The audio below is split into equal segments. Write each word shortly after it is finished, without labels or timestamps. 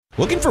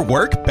Looking for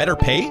work, better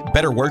pay,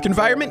 better work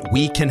environment?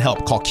 We can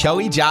help. Call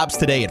Kelly Jobs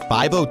today at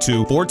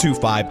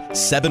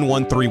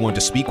 502-425-7131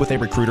 to speak with a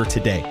recruiter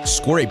today.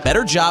 Score a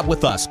better job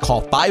with us.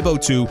 Call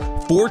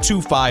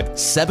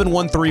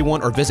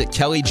 502-425-7131 or visit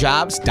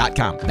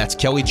kellyjobs.com. That's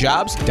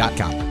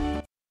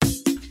kellyjobs.com.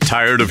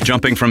 Tired of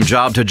jumping from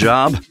job to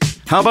job?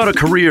 How about a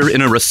career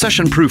in a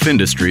recession-proof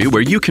industry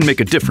where you can make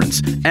a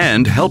difference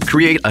and help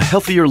create a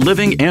healthier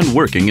living and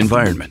working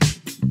environment?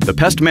 The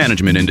pest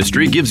management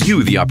industry gives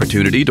you the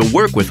opportunity to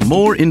work with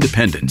more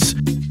independence.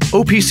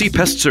 OPC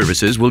Pest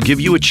Services will give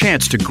you a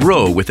chance to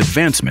grow with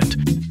advancement.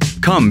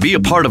 Come be a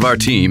part of our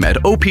team at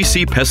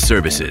OPC Pest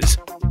Services.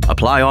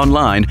 Apply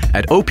online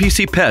at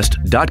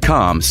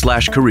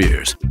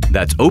opcpest.com/careers.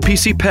 That's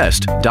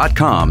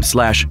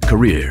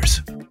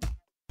opcpest.com/careers.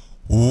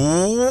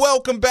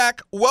 Welcome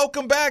back.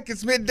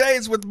 It's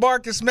Middays with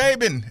Marcus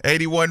Maben.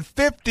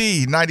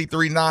 8150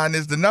 93.9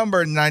 is the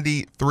number.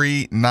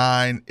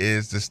 93.9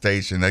 is the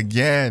station.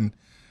 Again,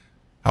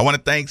 I want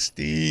to thank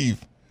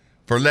Steve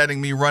for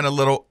letting me run a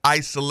little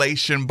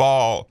isolation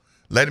ball,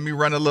 letting me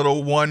run a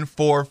little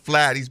 1-4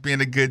 flat. He's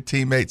being a good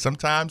teammate.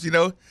 Sometimes, he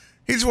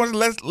just wants to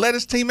let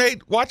his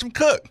teammate watch him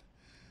cook.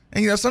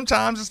 And,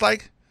 sometimes it's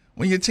like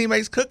when your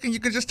teammate's cooking,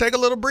 you can just take a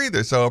little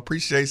breather. So I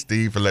appreciate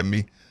Steve for letting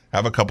me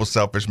have a couple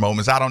selfish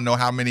moments. I don't know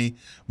how many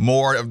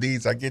more of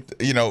these I get,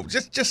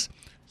 just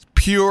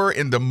pure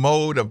in the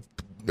mode of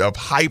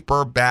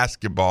hyper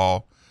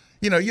basketball.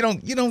 You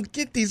don't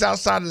get these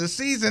outside of the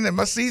season, and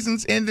my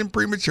season's ending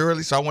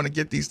prematurely, so I want to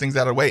get these things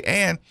out of the way.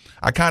 And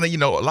I kind of,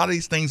 a lot of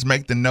these things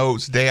make the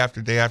notes day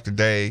after day after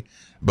day,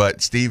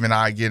 but Steve and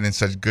I get in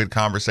such good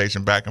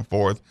conversation back and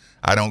forth.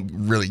 I don't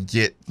really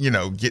get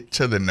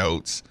to the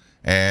notes.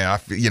 And I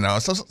feel,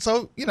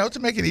 so to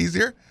make it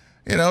easier,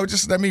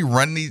 just let me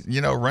run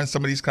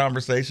some of these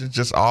conversations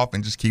just off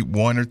and just keep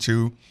one or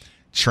two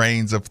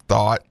trains of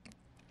thought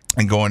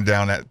and going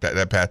down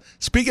that path.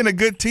 Speaking of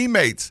good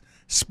teammates,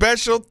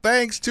 special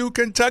thanks to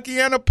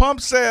Kentuckiana Pump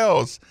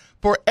Sales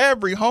for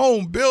every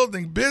home,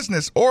 building,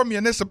 business, or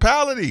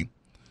municipality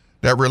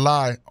that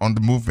rely on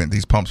the movement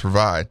these pumps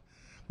provide.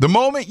 The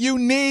moment you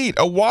need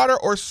a water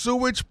or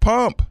sewage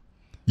pump,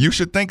 you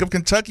should think of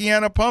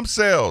Kentuckiana Pump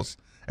Sales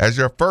as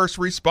your first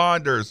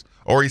responders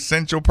or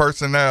essential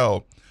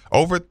personnel.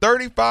 Over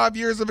 35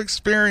 years of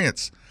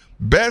experience,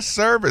 best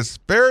service,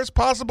 fairest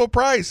possible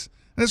price,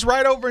 and it's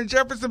right over in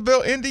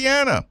Jeffersonville,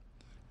 Indiana.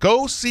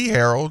 Go see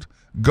Harold.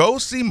 Go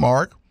see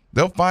Mark.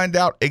 They'll find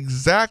out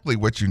exactly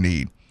what you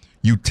need.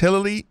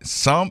 Utility,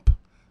 sump,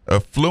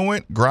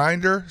 effluent,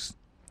 grinder,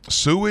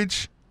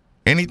 sewage,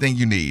 anything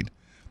you need.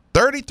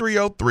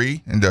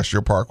 3303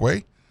 Industrial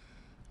Parkway.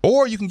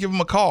 Or you can give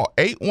them a call,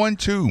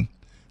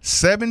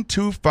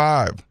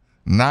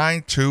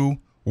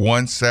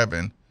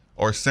 812-725-9217.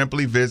 Or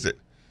simply visit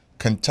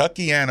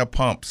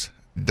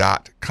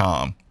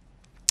KentuckianaPumps.com.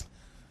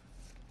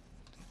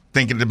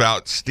 Thinking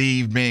about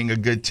Steve being a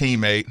good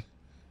teammate, it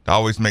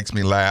always makes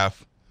me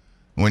laugh.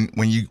 When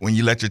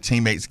you let your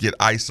teammates get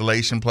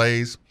isolation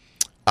plays,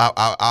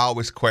 I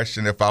always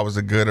question if I was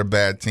a good or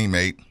bad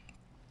teammate,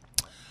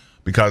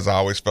 because I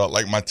always felt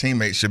like my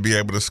teammates should be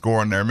able to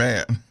score on their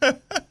man.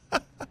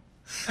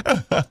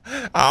 I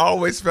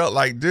always felt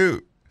like,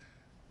 dude,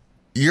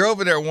 you're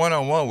over there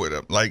one-on-one with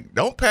him. Like,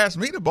 don't pass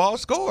me the ball,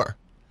 score.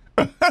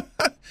 And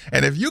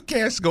if you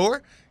can't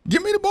score,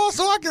 give me the ball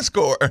so I can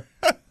score.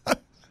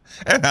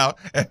 And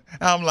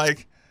I'm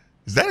like,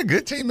 is that a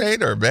good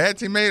teammate or a bad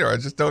teammate, or I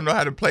just don't know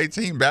how to play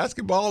team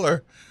basketball,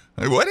 or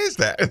what is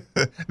that?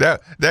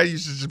 That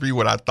used to just be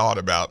what I thought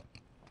about.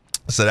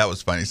 So that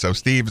was funny. So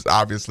Steve's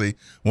obviously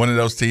one of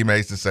those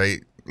teammates to say,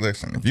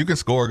 listen, if you can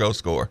score, go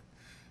score.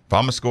 If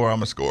I'm a scorer,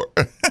 I'm a scorer.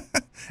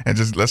 And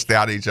just let's stay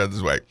out of each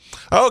other's way.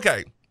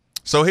 Okay.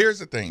 So here's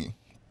the thing.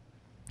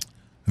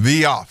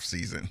 The off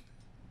season.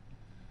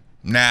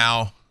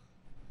 Now,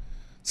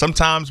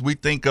 sometimes we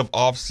think of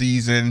off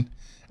season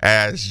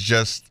as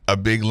just a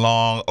big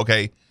long,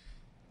 okay,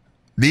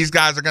 these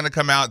guys are going to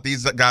come out,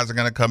 these guys are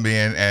going to come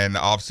in, and the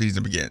off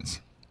season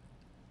begins.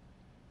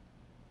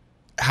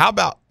 How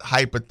about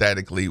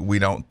hypothetically we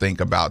don't think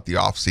about the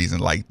off season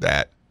like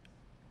that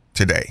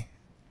today?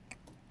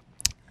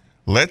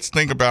 Let's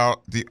think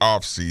about the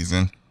off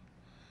season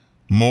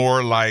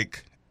more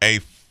like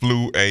a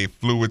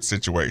fluid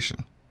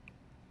situation.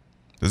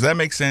 Does that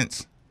make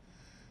sense?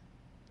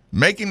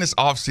 Making this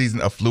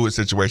offseason a fluid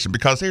situation,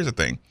 because here's the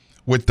thing.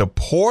 With the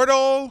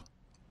portal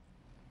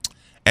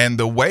and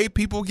the way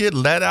people get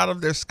let out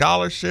of their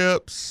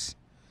scholarships,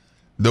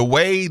 the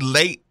way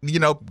late,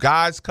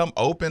 guys come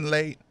open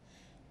late,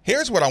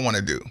 here's what I want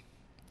to do.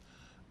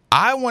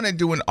 I want to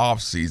do an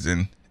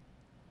offseason,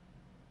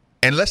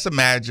 and let's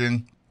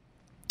imagine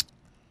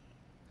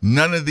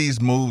none of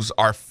these moves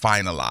are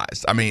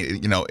finalized. I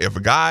mean, if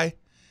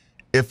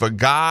a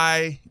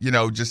guy,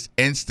 just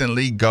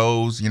instantly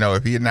goes,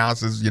 if he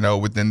announces,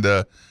 within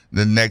the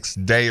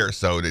next day or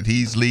so that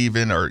he's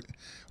leaving or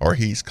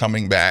he's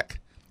coming back,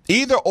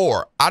 either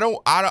or, I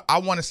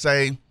want to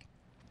say,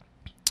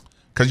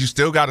 because you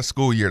still got a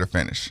school year to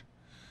finish.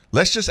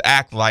 Let's just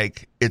act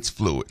like it's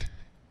fluid.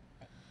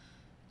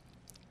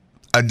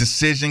 a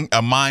decision,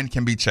 a mind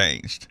can be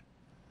changed.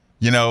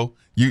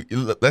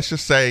 Let's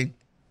just say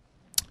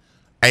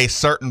a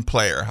certain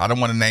player. I don't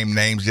want to name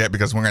names yet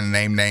because we're going to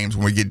name names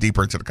when we get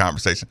deeper into the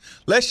conversation.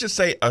 Let's just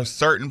say a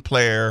certain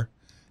player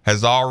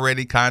has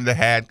already kind of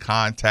had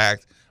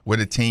contact with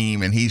a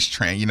team, and he's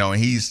and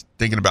he's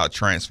thinking about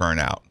transferring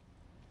out.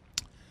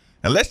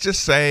 And let's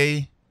just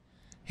say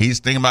he's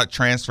thinking about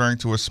transferring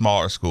to a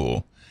smaller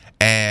school,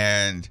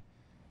 and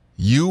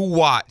you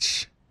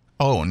watch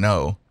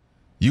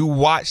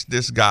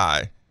this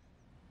guy.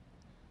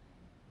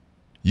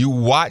 You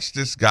watch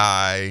this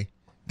guy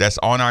that's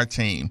on our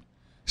team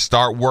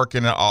start working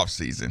in the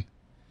offseason,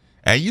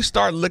 and you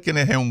start looking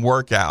at him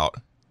work out,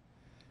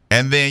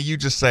 and then you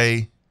just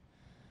say,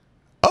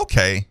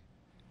 okay,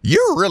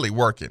 you're really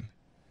working.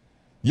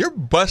 You're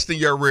busting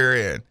your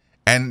rear end.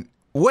 And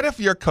what if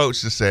your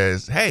coach just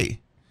says,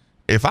 hey,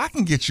 if I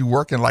can get you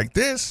working like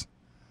this,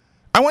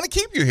 I want to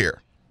keep you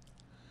here.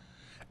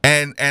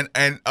 And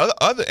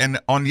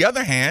on the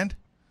other hand,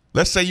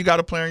 let's say you got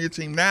a player on your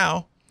team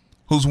now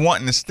who's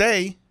wanting to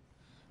stay,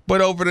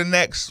 but over the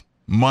next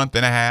month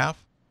and a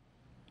half,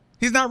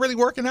 he's not really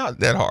working out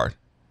that hard.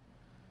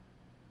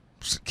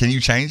 Can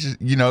you change it?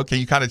 Can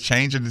you kind of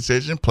change a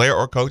decision, player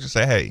or coach, and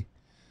say, hey,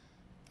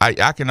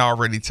 I can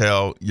already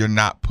tell you're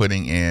not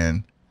putting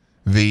in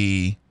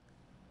the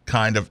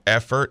kind of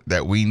effort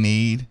that we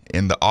need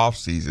in the off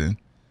season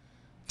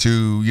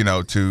to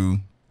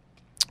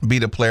be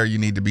the player you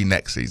need to be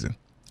next season,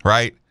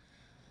 right?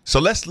 So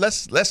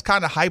let's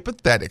kind of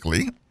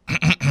hypothetically,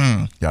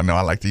 y'all know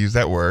I like to use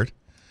that word.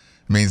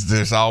 It means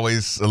there's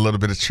always a little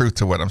bit of truth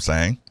to what I'm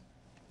saying.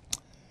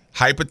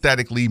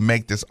 Hypothetically,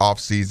 make this off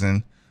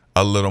season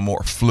a little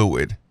more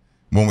fluid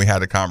when we had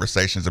the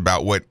conversations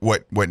about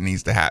what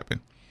needs to happen.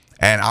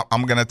 And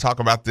I'm going to talk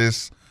about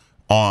this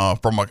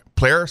from a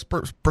player's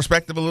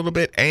perspective a little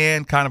bit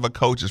and kind of a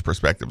coach's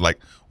perspective. Like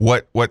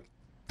what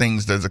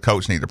things does a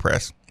coach need to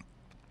press?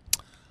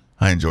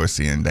 I enjoy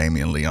seeing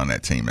Damian Lee on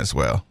that team as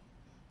well,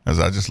 as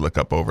I just look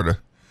up over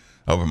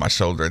my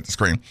shoulder at the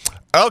screen.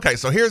 Okay,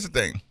 so here's the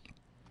thing.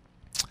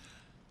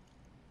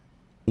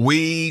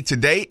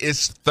 Today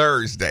is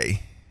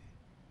Thursday.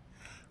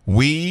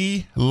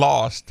 We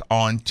lost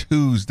on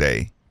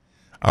Tuesday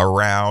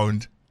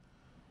around.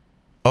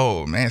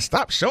 Oh, man,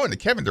 stop showing the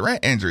Kevin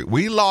Durant injury.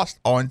 We lost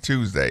on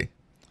Tuesday.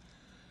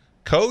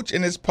 Coach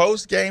in his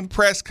post-game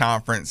press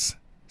conference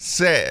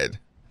said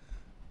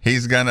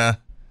he's going to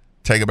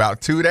take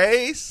about 2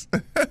 days,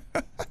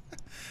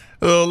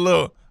 a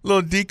little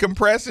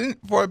decompressing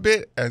for a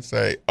bit, and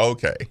say,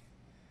 okay,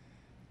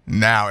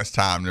 now it's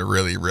time to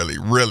really, really,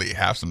 really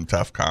have some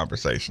tough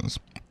conversations.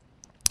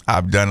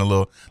 I've done a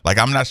little,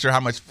 I'm not sure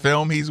how much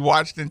film he's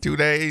watched in 2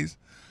 days,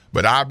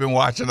 but I've been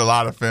watching a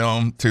lot of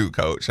film too,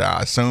 Coach.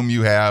 I assume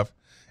you have,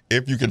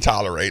 if you can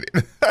tolerate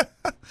it.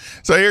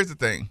 So here's the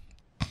thing.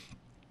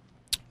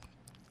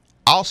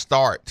 I'll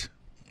start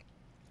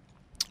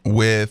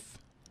with,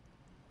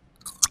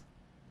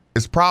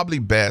 it's probably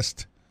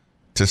best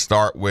to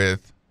start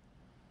with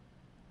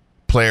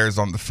players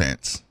on the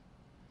fence.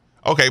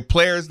 Okay,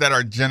 players that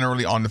are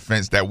generally on the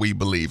fence that we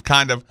believe.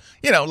 Kind of,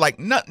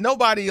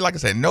 nobody, like I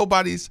said,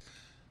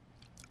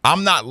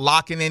 I'm not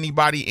locking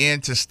anybody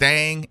into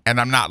staying,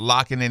 and I'm not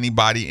locking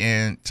anybody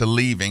into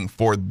leaving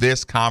for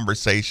this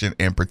conversation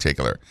in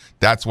particular.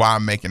 That's why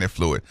I'm making it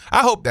fluid. I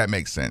hope that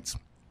makes sense.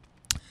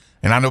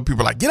 And I know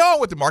people are like, get on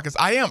with it, Marcus.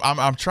 I am.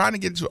 I'm trying to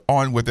get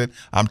on with it.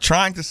 I'm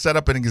trying to set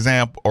up an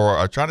example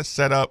or trying to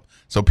set up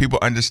so people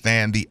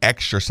understand the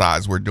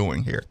exercise we're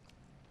doing here.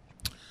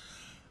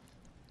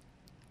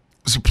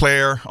 There's a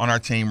player on our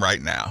team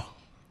right now.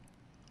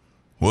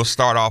 We'll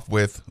start off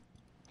with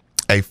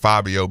a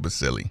Fabio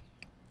Basili.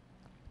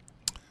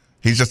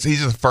 He's just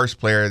the first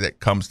player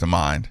that comes to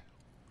mind.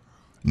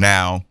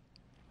 Now,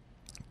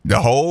 the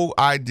whole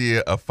idea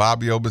of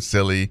Fabio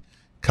Basili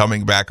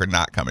coming back or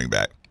not coming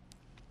back.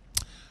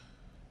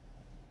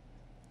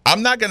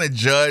 I'm not going to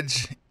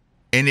judge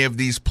any of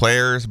these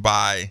players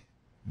by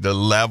the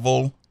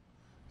level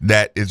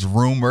that is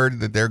rumored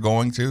that they're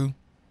going to,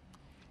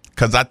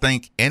 because I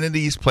think any of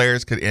these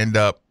players could end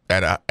up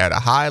at a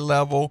high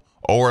level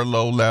or a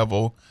low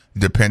level,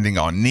 depending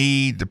on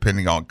need,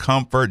 depending on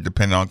comfort,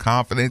 depending on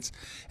confidence.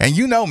 And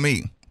you know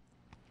me,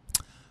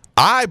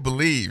 I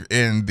believe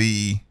in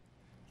the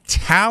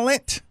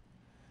talent,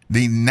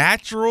 the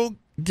natural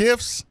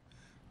gifts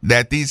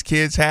that these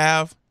kids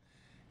have.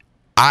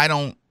 I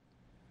don't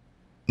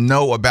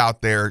know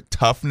about their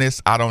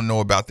toughness. I don't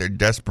know about their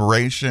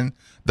desperation.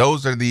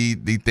 Those are the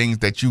things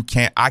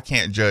that I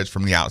can't judge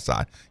from the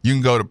outside. You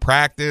can go to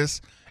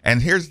practice,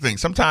 and here's the thing.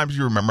 Sometimes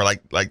you remember,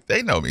 like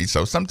they know me,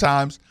 so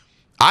sometimes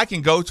I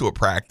can go to a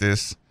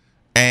practice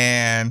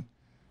and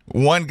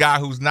one guy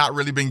who's not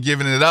really been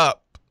giving it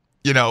up,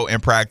 in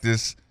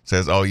practice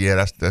says, "Oh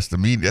yeah, that's the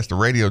media, that's the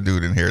radio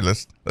dude in here.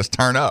 Let's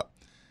turn up."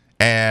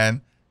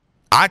 And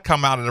I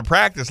come out of the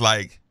practice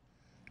like,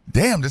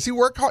 damn, does he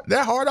work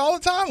that hard all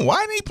the time?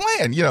 Why isn't he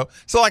playing?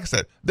 So like I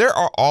said, there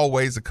are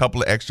always a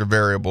couple of extra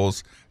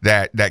variables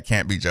that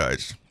can't be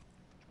judged.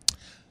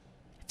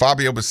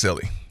 Fabio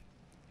Basili.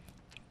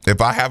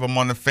 If I have him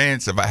on the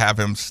fence, if I have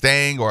him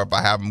staying, or if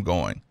I have him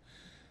going.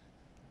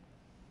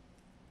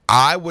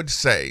 I would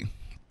say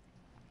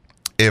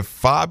if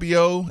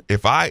Fabio,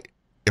 if I,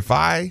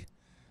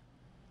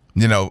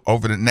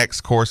 over the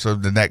next course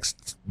of the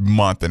next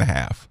month and a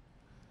half,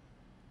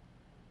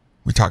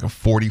 we're talking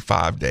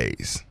 45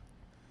 days.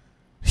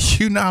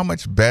 You know how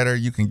much better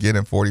you can get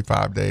in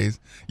 45 days?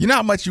 You know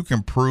how much you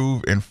can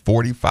prove in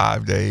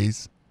 45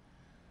 days?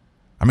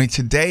 I mean,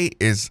 today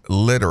is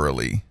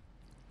literally,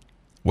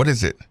 what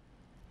is it?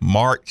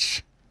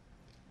 March,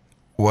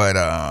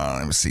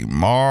 let me see,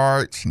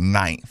 March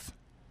 9th.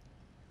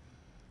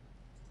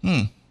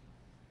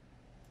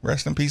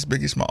 Rest in peace,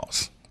 Biggie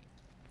Smalls.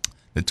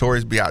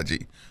 Notorious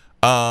B.I.G.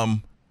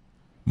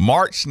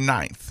 March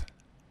 9th,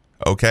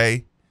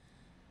 okay?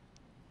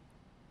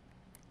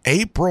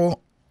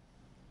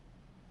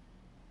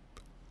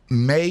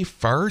 May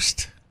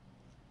 1st?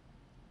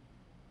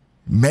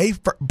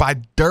 By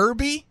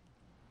Derby?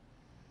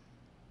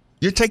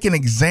 You're taking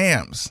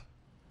exams.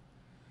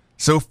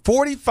 So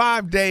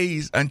 45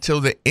 days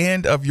until the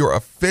end of your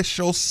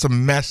official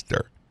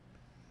semester.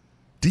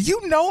 Do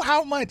you know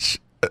how much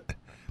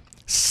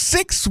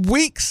 6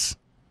 weeks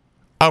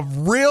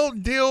of real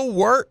deal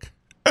work?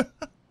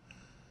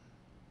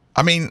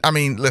 I mean,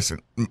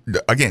 listen,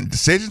 again,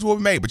 decisions will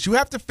be made, but you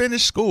have to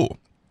finish school.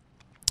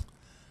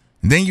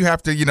 Then you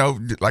have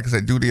to, like I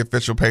said, do the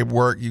official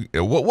paperwork,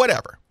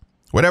 whatever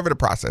the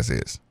process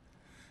is.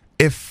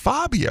 If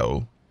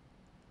Fabio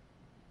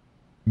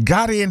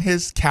got in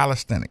his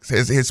calisthenics,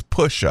 his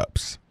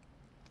push-ups,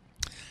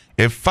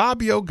 if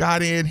Fabio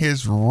got in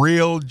his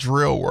real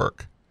drill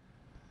work,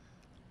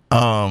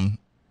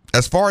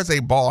 as far as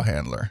a ball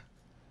handler,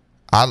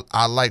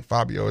 I like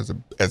Fabio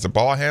as a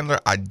ball handler.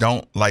 I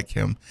don't like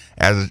him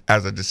as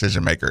a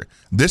decision maker.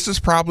 This is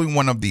probably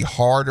one of the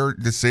harder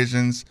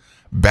decisions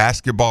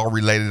basketball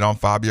related on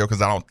Fabio,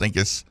 because I don't think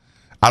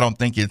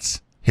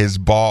it's his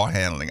ball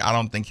handling. I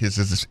don't think it's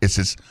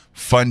his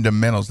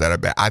fundamentals that are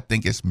bad. I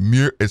think it's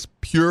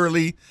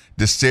purely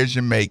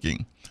decision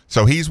making.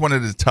 So he's one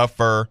of the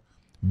tougher,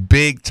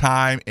 big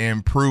time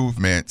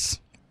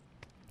improvements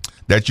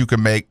that you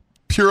can make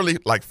purely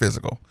like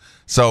physical.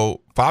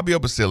 So Fabio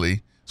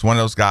Basili is one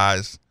of those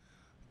guys,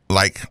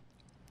 like,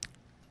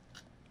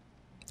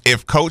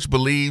 if coach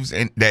believes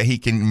that he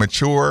can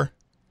mature,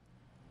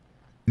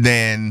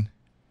 then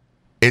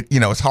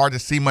it's hard to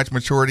see much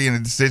maturity in the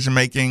decision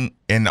making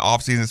in the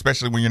offseason,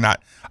 especially when you're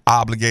not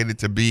obligated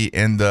to be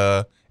in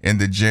the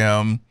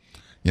gym,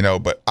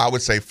 but I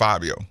would say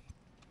Fabio,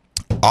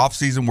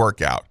 offseason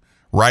workout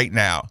right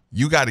now,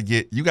 you got to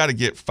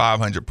get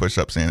 500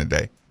 push-ups in a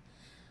day.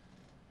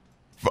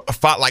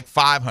 Like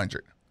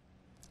 500.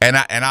 And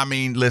I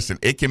mean, listen,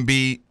 it can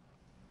be,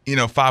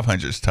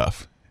 500 is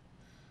tough.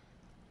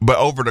 But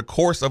over the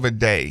course of a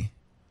day,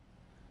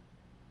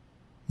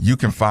 you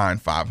can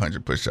find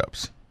 500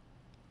 push-ups.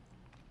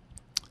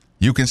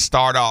 You can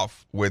start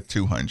off with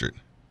 200.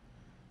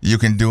 You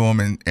can do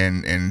them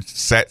in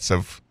sets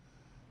of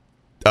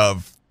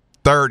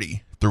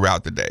 30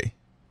 throughout the day.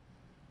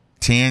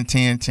 10,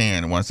 10,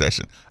 10 in one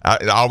session.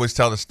 I always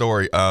tell the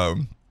story.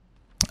 I'm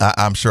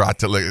sure I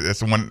tell it.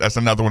 That's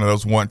another one of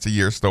those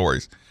once-a-year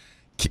stories.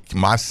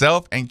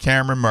 Myself and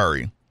Cameron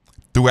Murray,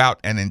 throughout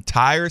an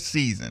entire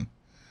season,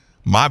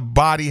 my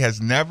body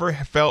has never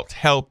felt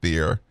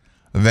healthier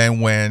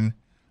than when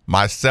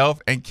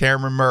myself and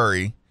Cameron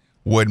Murray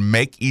would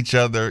make each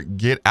other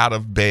get out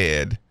of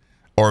bed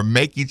or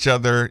make each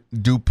other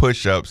do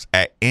push-ups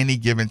at any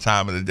given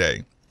time of the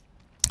day.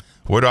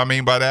 What do I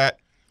mean by that?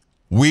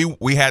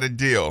 We had a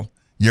deal.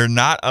 You're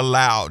not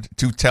allowed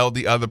to tell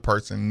the other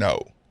person no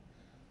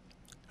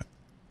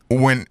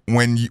when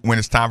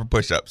it's time for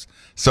push-ups.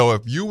 So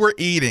if you were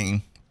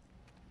eating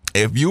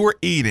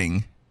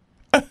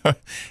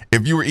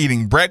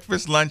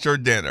breakfast, lunch, or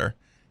dinner,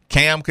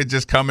 Cam could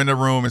just come in the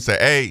room and say,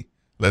 "Hey,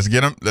 let's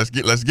get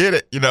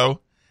it,"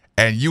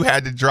 and you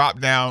had to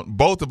drop down.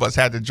 Both of us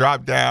had to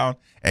drop down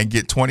and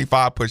get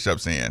 25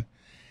 push-ups in.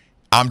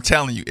 I'm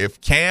telling you, if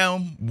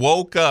Cam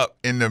woke up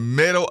in the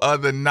middle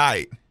of the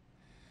night,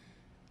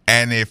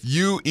 and if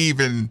you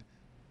even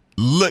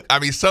look, I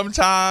mean,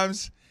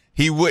 sometimes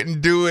he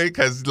wouldn't do it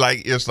because,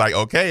 like, it's like,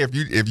 okay, if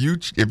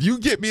you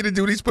get me to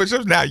do these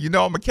push-ups now, I'm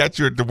gonna catch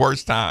you at the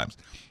worst times.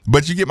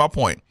 But you get my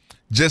point.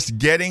 Just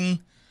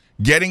getting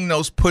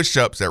those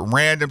push-ups at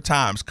random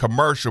times,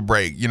 commercial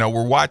break,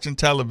 we're watching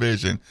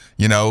television,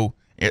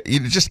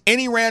 just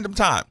any random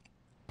time.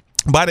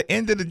 By the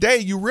end of the day,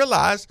 you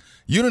realize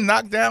you done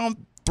knocked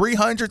down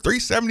 300,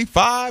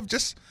 375,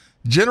 just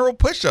general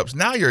push-ups.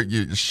 Now your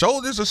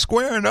shoulders are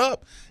squaring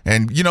up,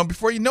 and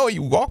before you know it,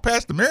 you walk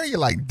past the mirror, you're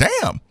like,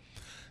 damn.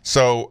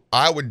 So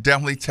I would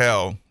definitely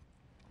tell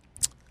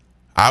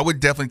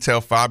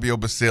Fabio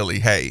Basili,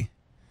 hey,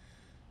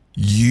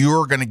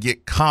 you're gonna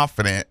get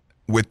confident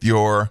with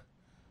your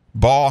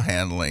ball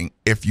handling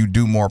if you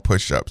do more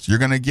push-ups. You're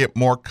gonna get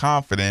more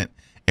confident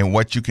in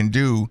what you can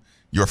do.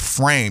 Your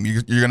frame,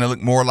 you're gonna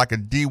look more like a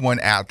D1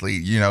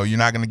 athlete. You're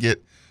not gonna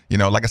get,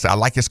 like I said, I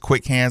like his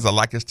quick hands. I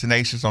like his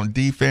tenacious on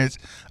defense.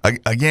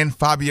 Again,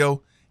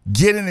 Fabio,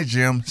 get in the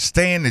gym,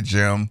 stay in the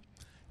gym,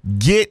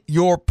 get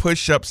your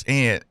push-ups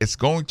in. It's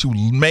going to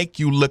make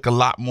you look a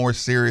lot more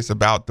serious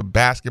about the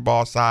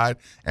basketball side.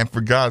 And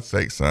for God's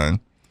sake, son,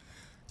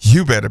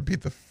 you better be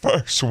the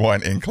first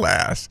one in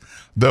class.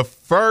 The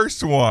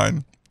first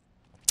one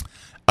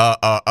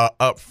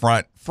up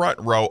front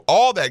row,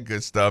 all that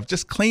good stuff.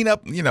 Just clean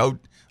up,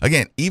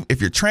 again, even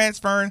if you're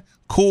transferring,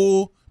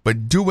 cool,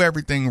 but do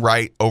everything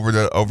right over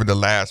the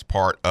last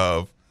part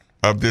of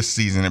this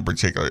season in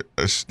particular.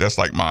 That's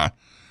like my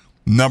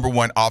number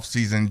one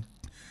off-season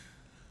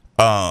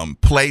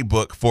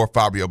playbook for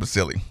Fabio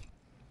Basili.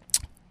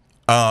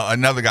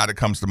 Another guy that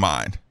comes to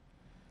mind,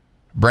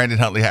 Brandon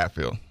Huntley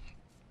Hatfield.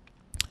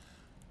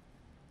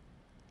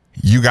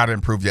 You got to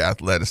improve your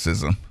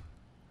athleticism.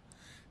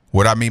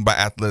 What I mean by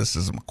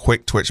athleticism,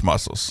 quick twitch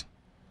muscles.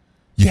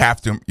 You're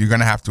going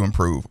to have to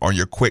improve on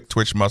your quick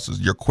twitch muscles,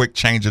 your quick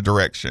change of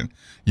direction,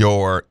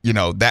 your,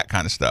 that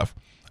kind of stuff.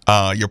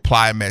 Your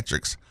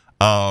plyometrics.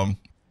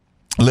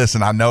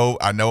 Listen, I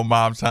know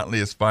Moms Huntley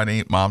is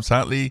funny. Moms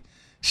Huntley,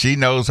 she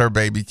knows her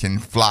baby can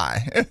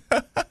fly.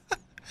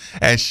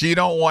 And she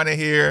don't want to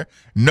hear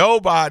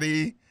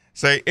nobody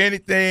say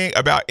anything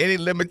about any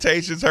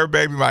limitations her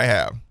baby might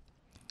have.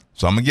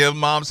 So I'm going to give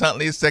Moms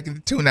Huntley a second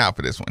to tune out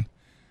for this one.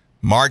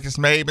 Marcus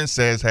Maben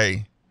says,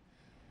 hey,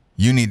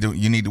 you need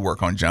to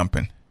work on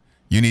jumping.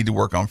 You need to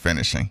work on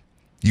finishing.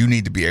 You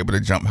need to be able to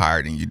jump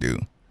higher than you do.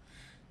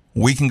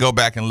 We can go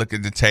back and look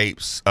at the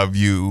tapes of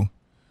you.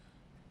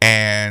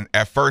 And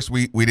at first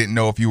we didn't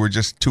know if you were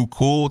just too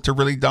cool to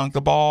really dunk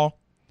the ball.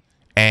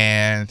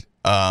 And,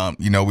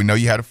 we know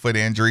you had a foot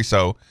injury.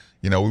 So,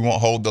 we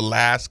won't hold the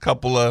last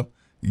couple of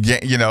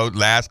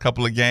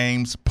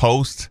games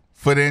post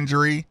foot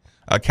injury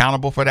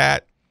accountable for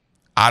that.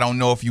 I don't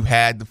know if you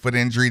had the foot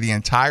injury the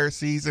entire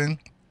season,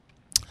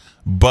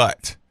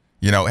 but,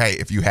 hey,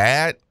 if you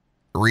had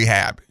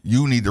rehab,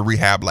 you need to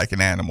rehab like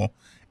an animal.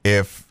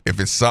 If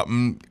it's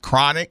something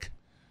chronic,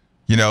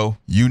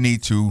 you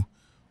need to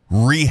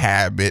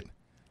rehab it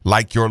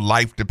like your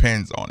life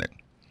depends on it.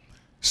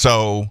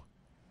 So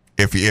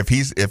if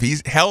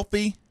he's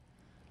healthy,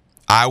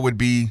 I would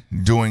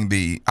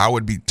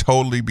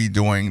totally be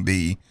doing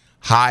the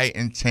high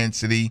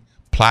intensity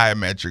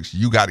plyometrics.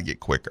 You got to get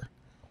quicker.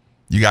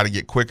 You got to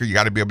get quicker. You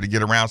got to be able to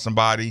get around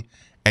somebody,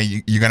 and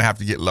you're gonna have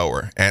to get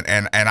lower.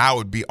 And I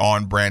would be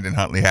on Brandon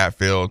Huntley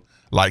Hatfield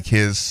like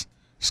his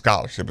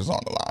scholarship is on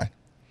the line.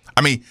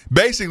 I mean,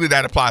 basically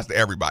that applies to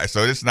everybody.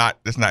 So it's not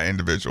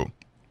individual.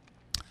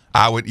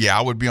 I would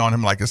be on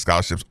him like his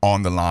scholarship's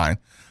on the line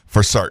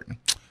for certain.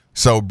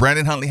 So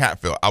Brandon Huntley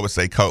Hatfield, I would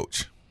say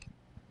coach.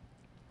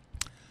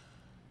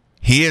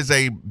 He is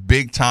a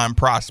big time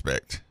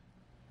prospect.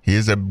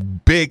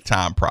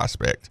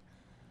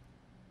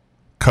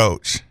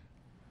 Coach,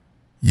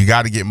 you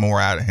got to get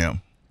more out of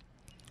him.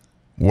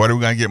 What are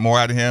we going to get more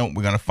out of him?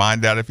 We're going to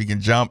find out if he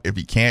can jump. If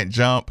he can't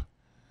jump,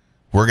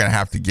 we're going to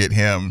have to get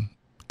him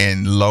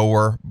in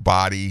lower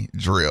body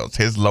drills.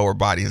 His lower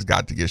body has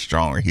got to get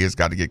stronger. He has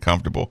got to get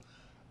comfortable.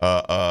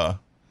 Y'all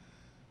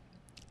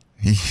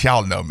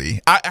know me.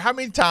 How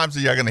many times are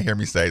y'all going to hear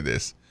me say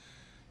this?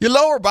 Your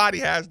lower body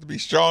has to be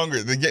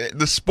stronger.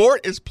 The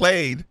sport is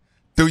played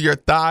through your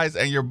thighs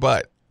and your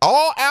butt.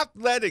 All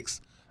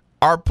athletics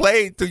are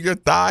played through your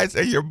thighs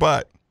and your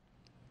butt.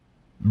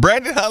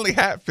 Brandon Huntley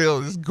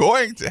Hatfield is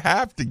going to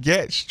have to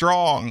get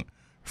strong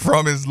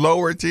from his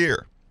lower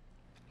tier.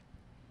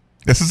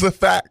 This is a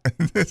fact.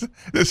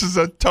 This is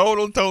a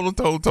total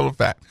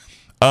fact.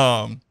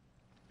 But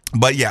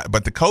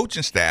the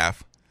coaching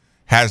staff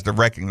has to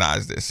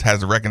recognize this,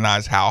 has to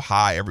recognize how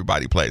high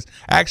everybody plays.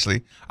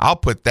 Actually, I'll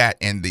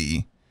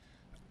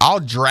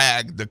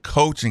drag the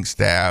coaching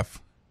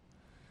staff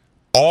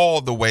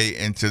all the way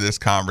into this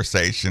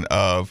conversation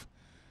of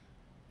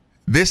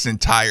this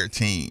entire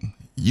team.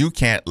 You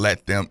can't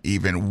let them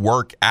even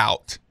work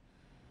out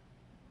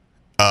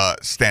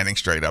standing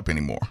straight up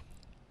anymore.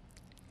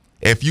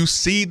 If you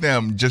see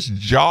them just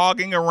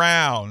jogging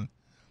around,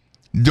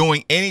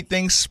 doing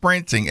anything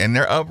sprinting, and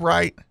they're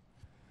upright,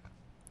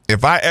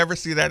 if I ever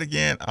see that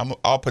again,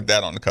 I'll put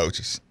that on the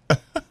coaches.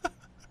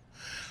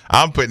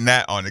 I'm putting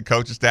that on the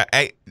coaches staff.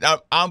 Hey,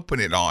 I'm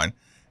putting it on.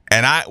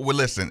 And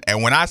listen,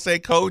 and when I say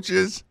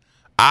coaches,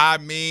 I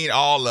mean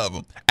all of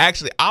them.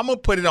 Actually, I'm going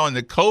to put it on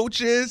the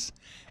coaches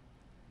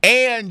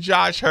and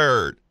Josh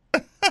Hurd.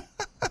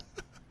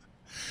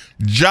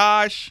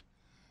 Josh,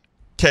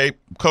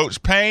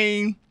 Coach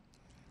Payne,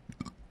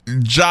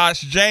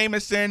 Josh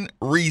Jameson,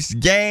 Reese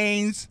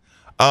Gaines,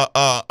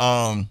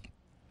 young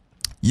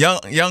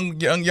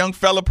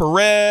fella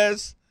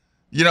Perez,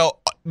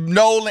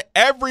 Nolan,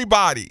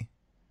 everybody.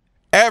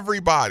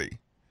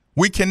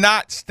 We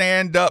cannot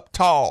stand up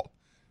tall.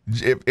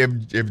 If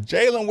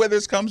Jalen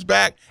Withers comes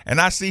back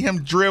and I see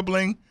him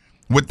dribbling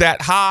with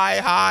that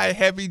high,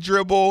 heavy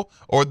dribble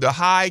or the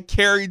high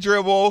carry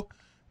dribble,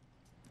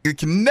 it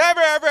can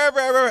never,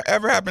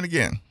 ever happen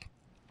again.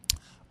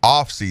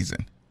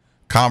 Off-season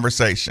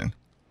conversation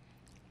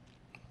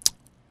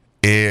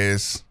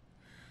is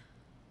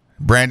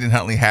Brandon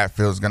Huntley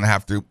Hatfield is going to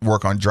have to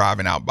work on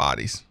driving out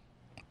bodies.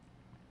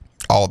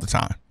 all the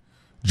time.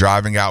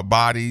 Driving out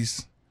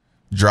bodies,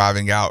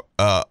 driving out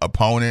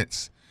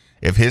opponents.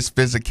 If his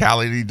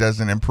physicality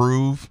doesn't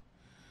improve,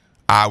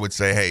 I would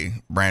say,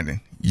 hey,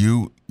 Brandon,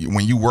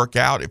 when you work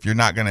out, if you're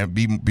not going to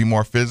be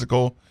more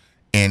physical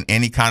in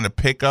any kind of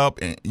pickup,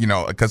 and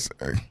because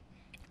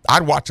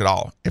I'd watch it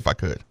all if I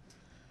could.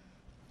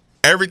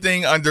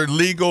 Everything under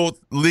legal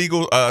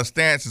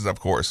stances, of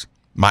course.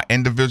 My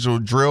individual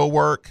drill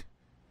work,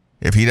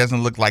 if he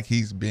doesn't look like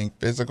he's being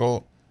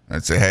physical,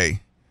 I'd say,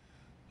 hey,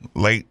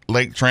 late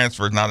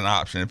transfer is not an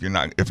option if you're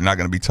not going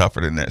to be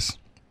tougher than this.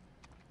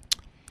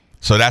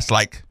 So that's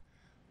like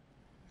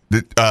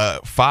the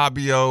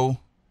Fabio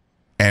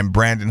and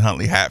Brandon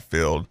Huntley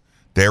Hatfield.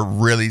 They're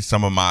really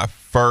some of my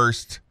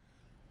first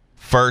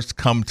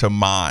come to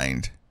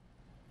mind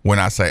when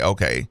I say,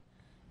 okay,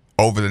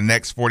 over the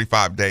next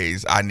 45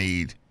 days, I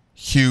need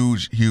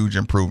huge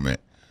improvement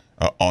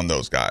on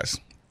those guys.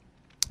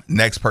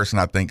 Next person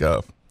I think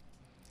of,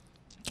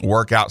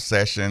 workout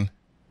session,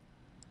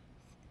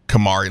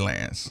 Kamari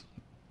Lands.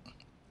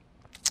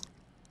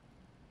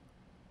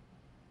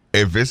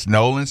 If it's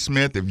Nolan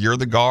Smith, if you're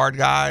the guard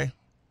guy,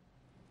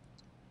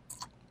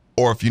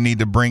 or if you need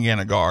to bring in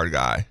a guard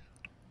guy,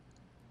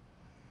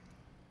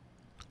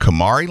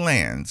 Kamari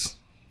Lands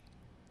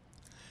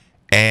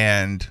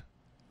and,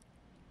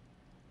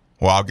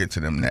 well, I'll get to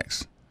them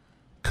next.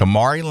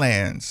 Kamari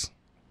Lands,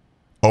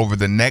 over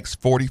the next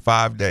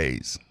 45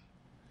 days,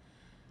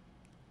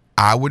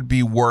 I would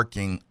be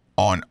working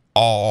on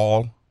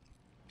all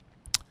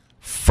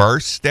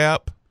first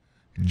step,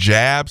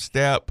 jab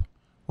step,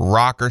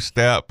 rocker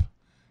step,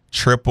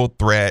 triple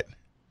threat,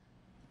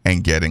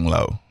 and getting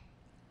low.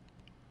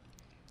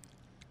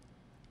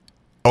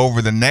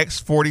 Over the next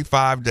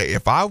 45 days,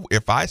 if I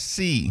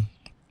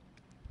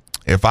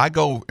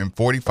go in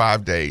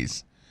 45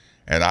 days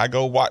and I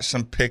go watch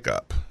some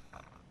pickup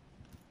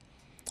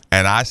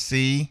and I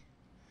see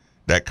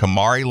that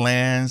Kamari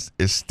Lands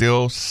is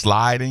still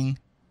sliding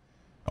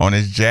on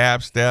his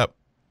jab step,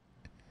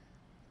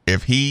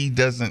 if he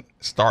doesn't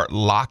start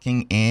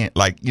locking in,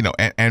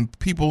 and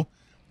people,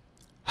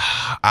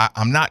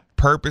 I'm not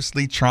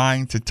purposely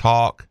trying to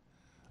talk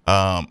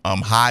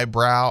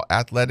highbrow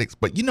athletics,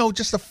 but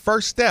just the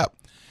first step,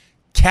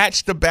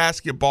 catch the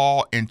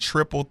basketball in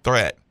triple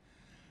threat,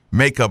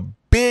 make a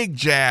big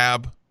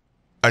jab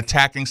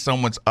attacking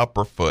someone's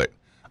upper foot,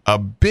 a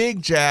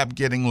big jab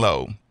getting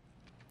low.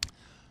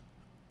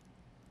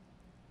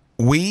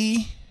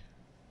 We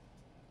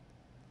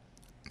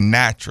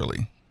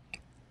naturally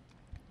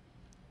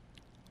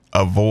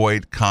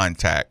avoid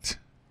contact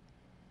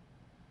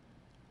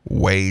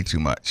way too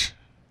much.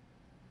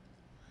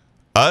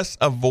 Us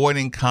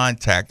avoiding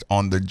contact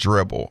on the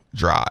dribble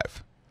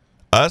drive,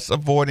 us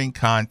avoiding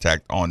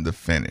contact on the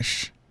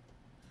finish.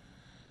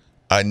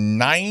 A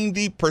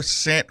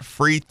 90%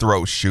 free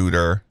throw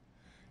shooter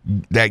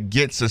that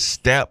gets a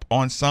step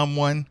on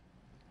someone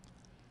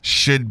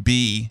should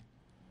be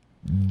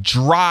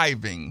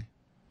driving.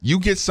 You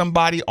get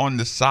somebody on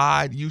the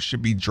side, you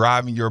should be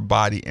driving your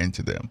body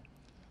into them.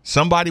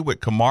 Somebody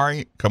with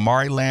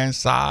Kamari Land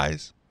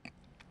size,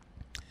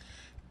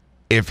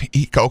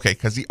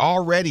 because he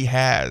already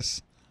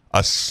has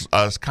a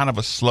kind of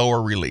a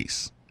slower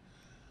release.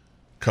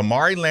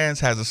 Kamari Lands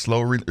has a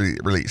slow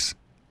release.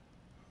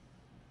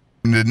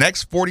 In the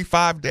next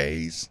 45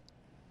 days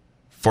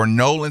for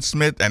Nolan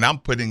Smith, and I'm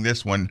putting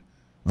this one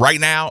right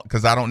now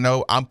because I don't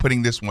know, I'm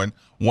putting this one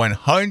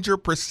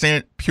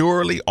 100%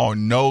 purely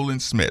on Nolan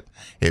Smith.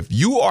 If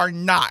you are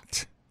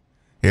not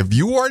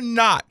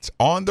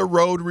on the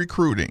road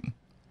recruiting,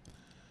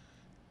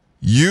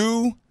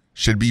 you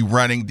should be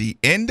running the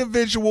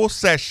individual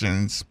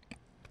sessions,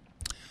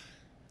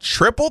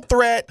 triple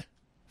threat,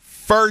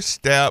 first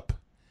step,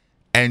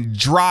 and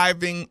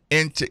driving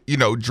into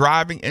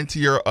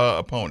your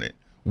opponent.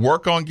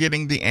 Work on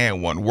getting the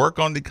and one. Work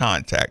on the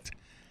contact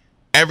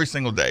every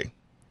single day.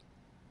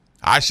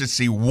 I should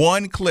see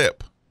one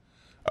clip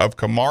of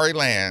Kamari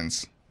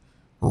Lands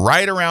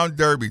right around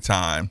Derby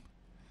time,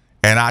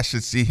 and I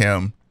should see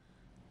him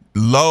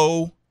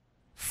low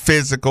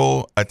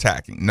physical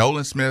attacking.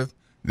 Nolan Smith,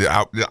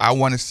 I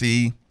want to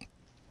see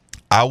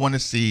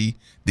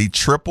the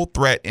triple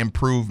threat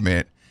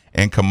improvement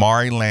in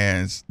Kamari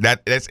Lands.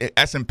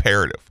 That's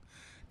imperative,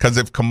 because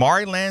if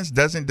Kamari Lands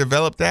doesn't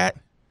develop that,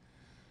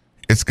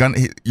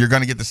 you're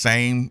gonna get the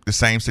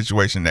same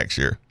situation next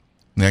year.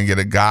 You're gonna get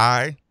a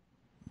guy,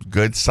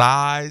 good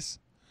size,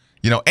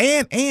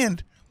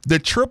 and the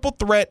triple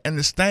threat and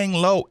the staying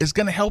low is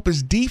gonna help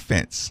his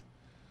defense.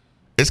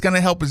 It's gonna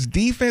help his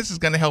defense. It's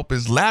gonna help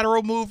his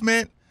lateral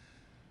movement.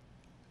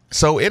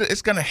 So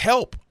it's gonna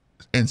help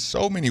in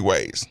so many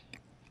ways.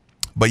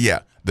 But yeah,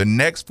 the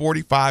next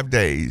 45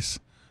 days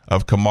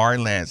of Kamari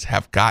Lands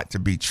have got to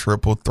be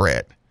triple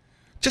threat.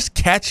 Just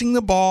catching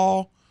the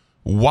ball,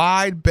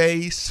 wide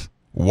base,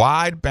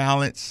 wide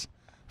balance,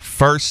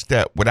 first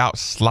step without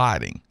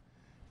sliding,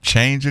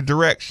 change of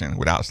direction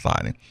without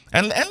sliding.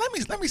 And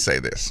let me say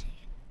this.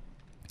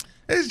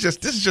 This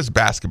is just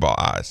basketball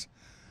eyes.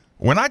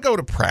 When I go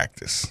to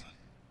practice,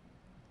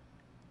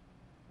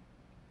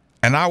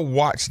 and I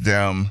watch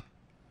them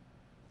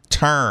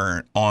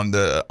turn on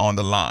the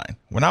line.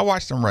 When I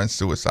watch them run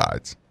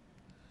suicides,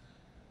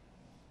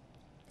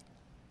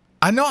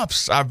 I know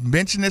I've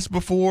mentioned this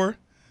before,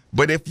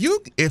 but if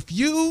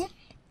you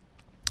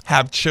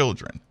have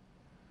children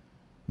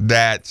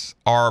that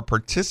are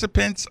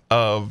participants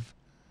of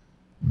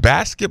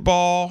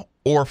basketball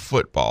or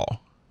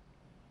football,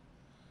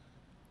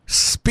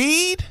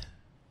 speed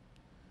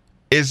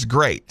is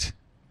great.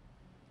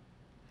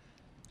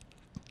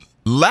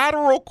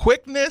 Lateral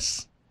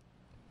quickness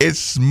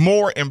is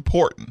more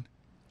important,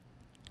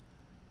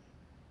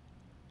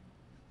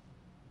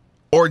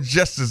 or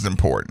just as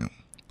important.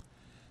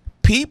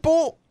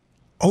 People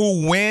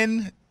who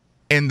win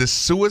in the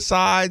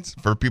suicides,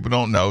 for people who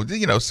don't know,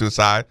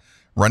 suicide,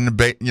 run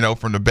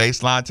from the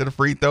baseline to the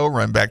free throw,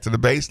 run back to the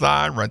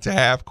baseline, run to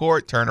half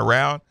court, turn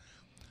around.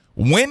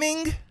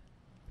 Winning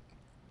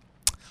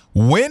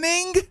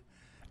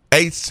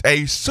a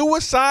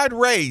suicide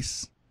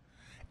race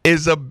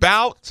is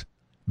about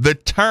the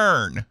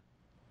turn.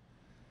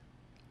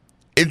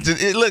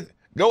 Look,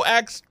 go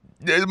ask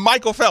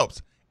Michael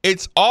Phelps.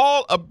 It's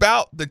all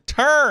about the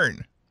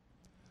turn.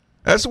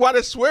 That's why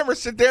the swimmers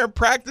sit there and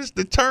practice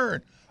the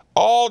turn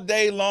all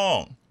day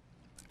long.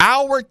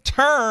 Our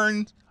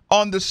turns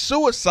on the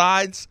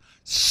suicides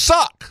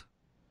suck.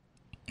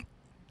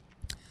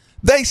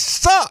 They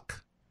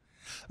suck.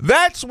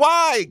 That's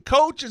why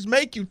coaches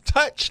make you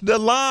touch the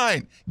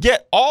line,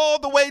 get all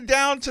the way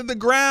down to the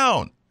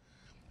ground.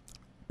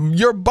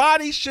 Your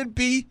body should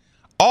be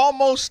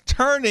almost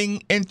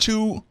turning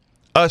into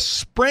a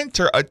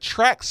sprinter, a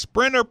track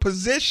sprinter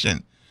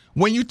position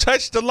when you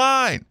touch the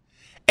line.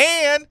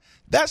 And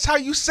that's how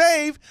you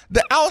save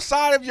the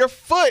outside of your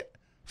foot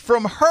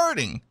from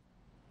hurting.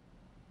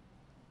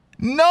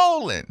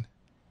 Nolan,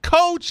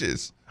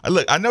 coaches.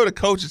 Look, I know the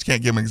coaches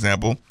can't give an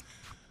example.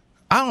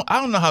 I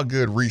don't know how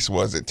good Reese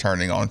was at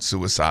turning on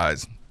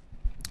suicides.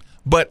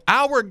 But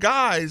our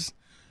guys,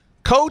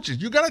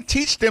 coaches, you got to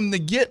teach them to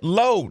get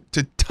low,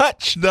 to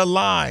touch the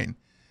line.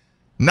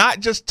 Not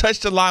just touch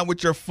the line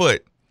with your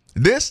foot.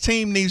 This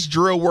team needs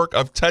drill work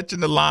of touching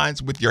the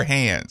lines with your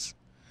hands.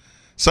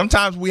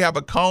 Sometimes we have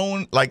a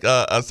cone, like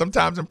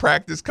sometimes in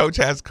practice, coach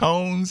has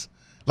cones.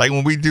 Like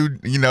when we do,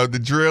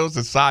 the drills,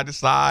 the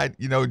side-to-side,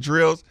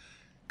 drills.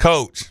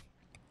 Coach,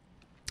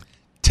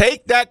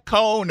 take that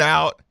cone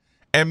out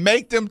and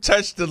make them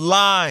touch the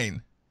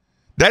line.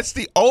 That's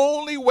the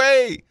only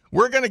way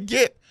we're going to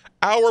get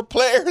our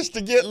players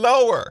to get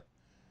lower.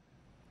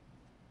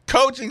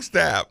 Coaching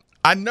staff,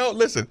 I know,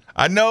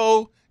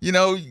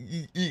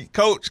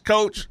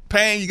 Coach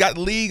Payne, you got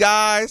league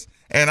eyes,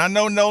 and I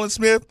know Nolan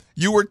Smith,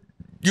 you were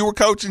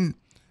coaching,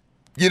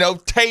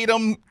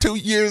 Tatum 2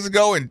 years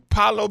ago and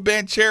Paolo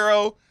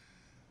Banchero.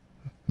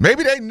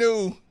 Maybe they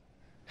knew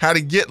how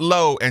to get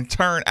low and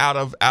turn out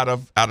of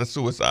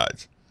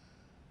suicides.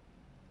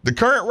 The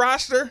current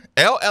roster,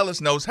 L. Ellis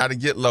knows how to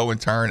get low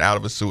and turn out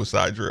of a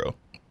suicide drill.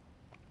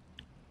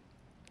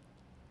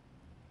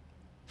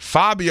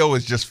 Fabio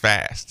is just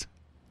fast.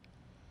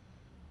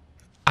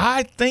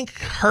 I think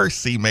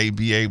Hersey may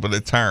be able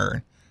to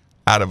turn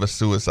out of a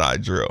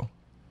suicide drill.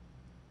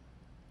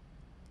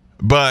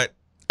 But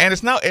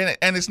it's no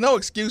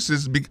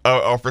excuses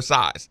or for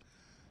size,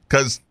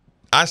 because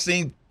I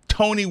seen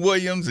Tony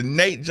Williams and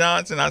Nate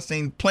Johnson. I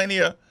seen plenty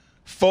of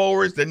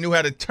forwards that knew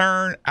how to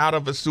turn out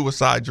of a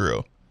suicide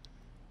drill.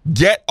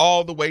 Get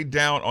all the way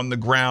down on the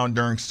ground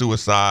during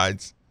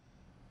suicides.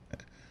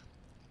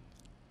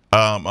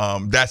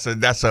 That's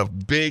a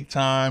big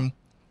time.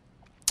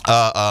 Like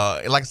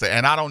I said,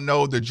 and I don't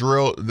know the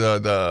drill,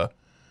 the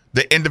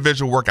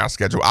individual workout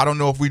schedule. I don't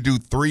know if we do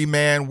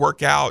 3-man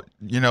workout,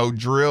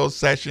 drill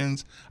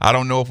sessions. I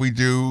don't know if we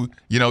do,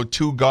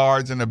 2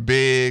 guards and a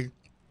big.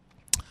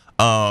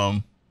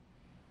 Like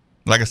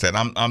I said,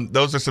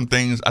 those are some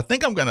things. I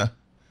think I'm gonna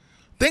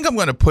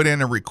put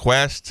in a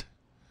request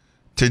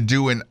to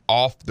do an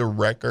off the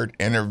record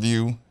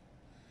interview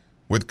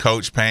with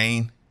Coach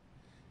Payne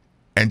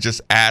and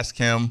just ask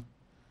him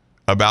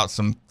about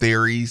some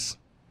theories.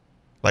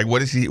 Like,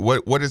 what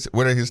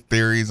are his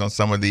theories on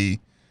some of the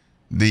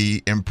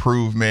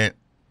improvement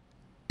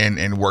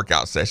in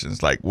workout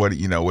sessions? Like, what do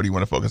you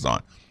want to focus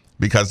on?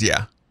 Because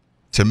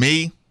to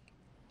me,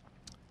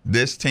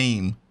 this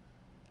team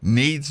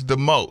needs the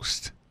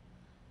most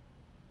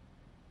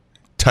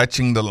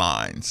touching the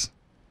lines.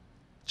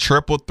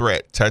 Triple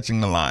threat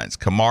touching the lines.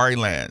 Kamari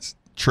Lands,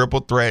 triple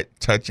threat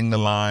touching the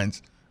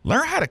lines.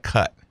 Learn how to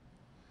cut.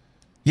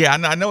 Yeah,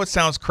 I know it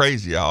sounds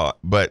crazy, y'all,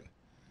 but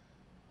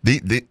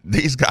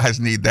these guys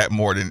need that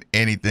more than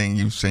anything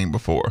you've seen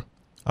before.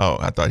 Oh,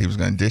 I thought he was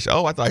going to dish.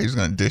 Oh, I thought he was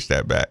going to dish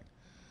that back.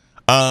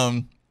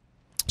 Kamari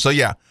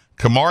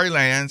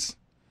Lands,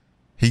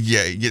 he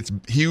gets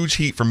huge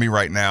heat from me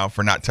right now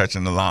for not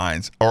touching the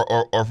lines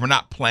or for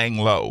not playing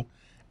low.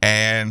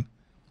 And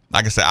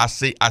like I said,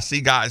 I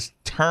see guys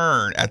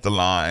turn at the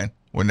line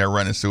when they're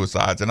running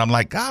suicides, and I'm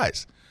like,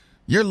 guys,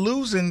 you're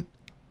losing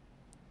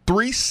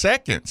 3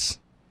 seconds.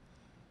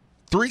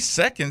 3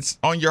 seconds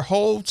on your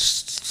whole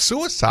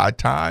suicide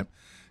time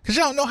because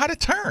you don't know how to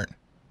turn.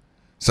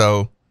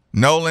 So,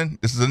 Nolan,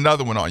 this is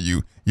another one on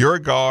you. You're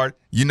a guard.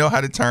 You know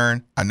how to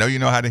turn. I know you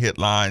know how to hit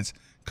lines.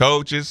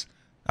 Coaches,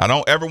 I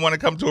don't ever want to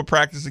come to a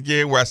practice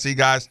again where I see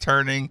guys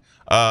turning.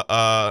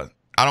 I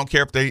don't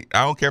care if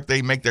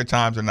they make their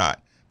times or not.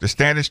 They're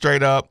standing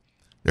straight up.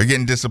 They're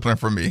getting discipline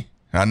from me.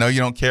 I know you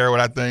don't care what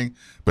I think,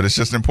 but it's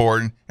just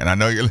important, and I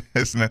know you're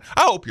listening.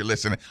 I hope you're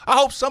listening. I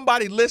hope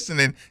somebody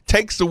listening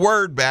takes the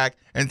word back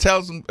and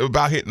tells them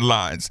about hitting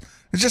lines.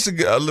 It's just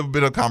a little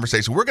bit of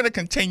conversation. We're going to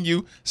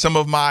continue some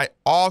of my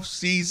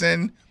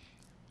early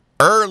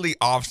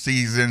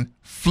off-season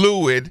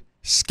fluid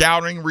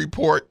scouting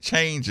report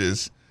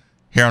changes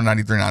here on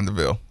 93.9 The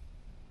Ville.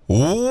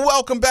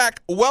 Welcome back.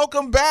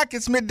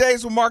 It's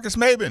Middays with Marcus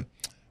Maben.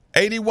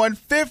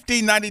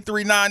 8150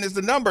 93.9 is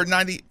the number.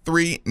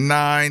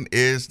 93.9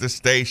 is the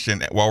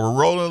station. While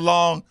we're rolling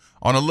along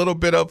on a little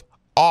bit of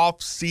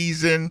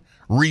off-season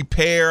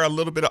repair, a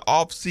little bit of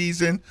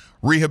off-season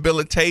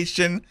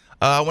rehabilitation,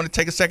 I want to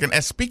take a second.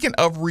 And speaking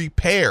of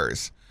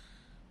repairs,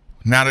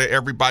 now that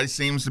everybody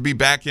seems to be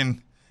back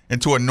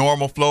into a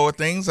normal flow of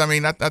things, I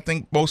mean, I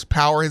think most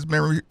power has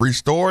been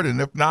restored.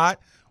 And if not,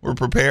 we're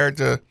prepared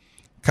to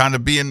kind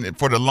of be in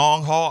for the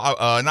long haul.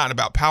 Not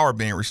about power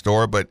being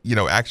restored, but,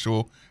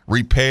 actual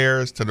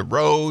repairs to the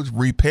roads,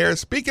 repairs.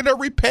 Speaking of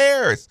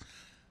repairs,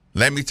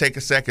 let me take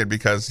a second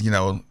because,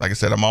 like I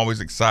said, I'm always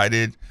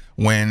excited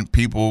when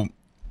people,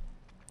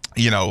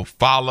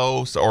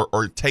 follow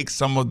or take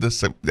some of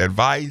the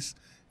advice,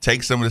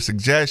 take some of the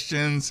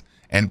suggestions,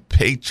 and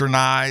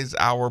patronize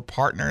our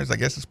partners. I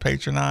guess it's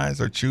patronize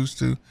or choose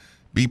to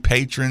be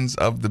patrons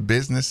of the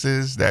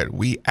businesses that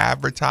we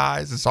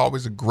advertise. It's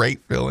always a great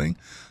feeling.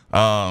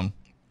 I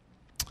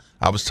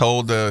was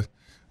told a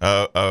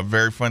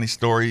very funny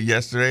story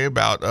yesterday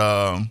about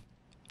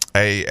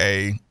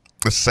let's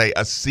say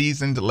a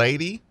seasoned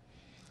lady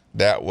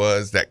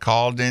that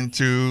called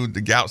into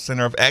the Gout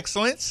Center of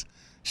Excellence.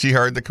 She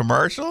heard the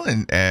commercial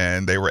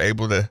and they were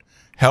able to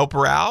help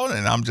her out,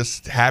 and I'm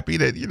just happy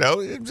that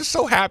I'm just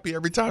so happy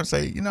every time I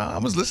say I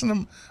was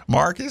listening to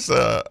Marcus.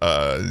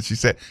 She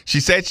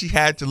said she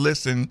had to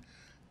listen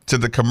to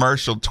the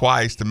commercial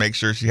twice to make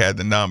sure she had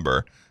the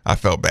number. I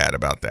felt bad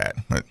about that,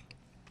 but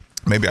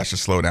maybe I should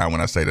slow down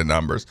when I say the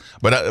numbers.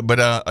 But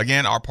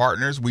again, our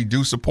partners, we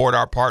do support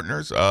our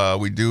partners.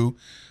 We do.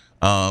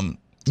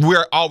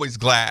 We're always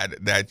glad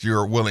that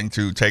you're willing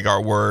to take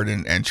our word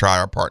and try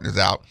our partners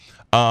out.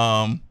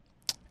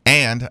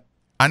 And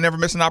I never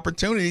miss an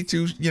opportunity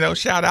to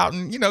shout out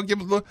and give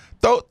a little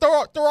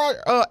throw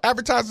our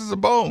advertisers a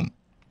bone.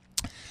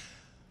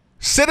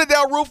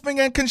 Citadel Roofing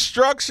and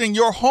Construction.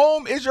 Your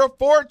home is your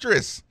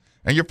fortress,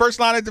 and your first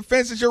line of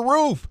defense is your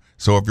roof.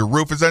 So if your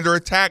roof is under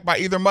attack by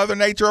either Mother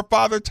Nature or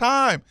Father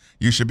Time,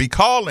 you should be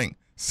calling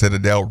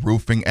Citadel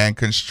Roofing and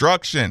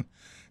Construction.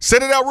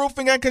 Citadel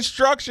Roofing and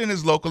Construction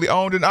is locally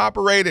owned and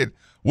operated.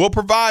 We'll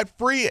provide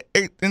free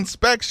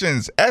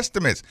inspections,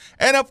 estimates,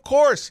 and of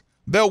course,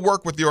 they'll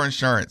work with your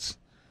insurance.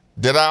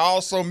 Did I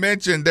also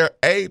mention their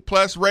A+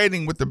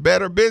 rating with the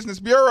Better Business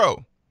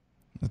Bureau?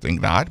 I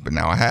think not, but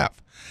now I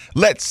have.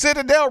 Let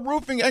Citadel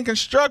Roofing and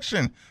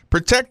Construction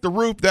protect the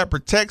roof that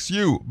protects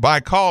you by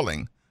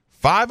calling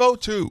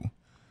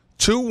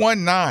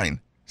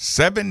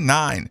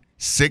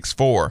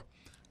 502-219-7964.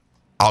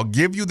 I'll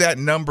give you that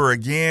number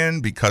again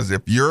because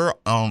if you're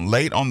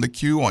late on the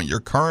queue on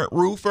your current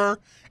roofer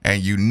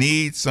and you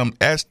need some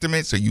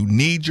estimates or you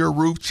need your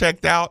roof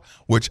checked out,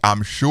 which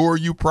I'm sure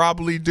you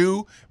probably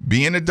do,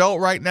 be an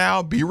adult right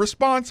now, be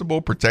responsible,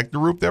 protect the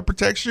roof that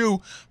protects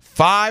you.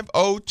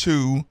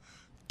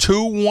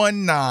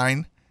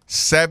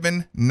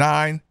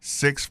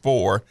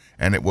 502-219-7964.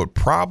 And it would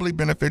probably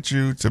benefit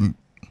you to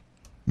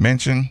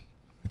mention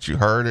that you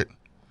heard it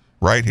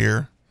right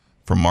here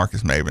from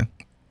Marcus Maben.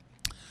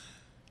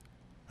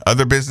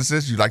 Other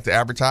businesses you'd like to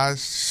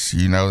advertise,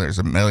 there's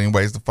a million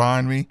ways to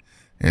find me.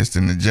 It's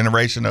in the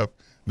generation of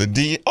the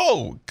D.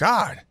 Oh,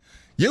 God.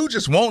 You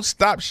just won't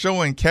stop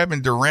showing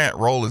Kevin Durant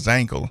roll his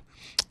ankle.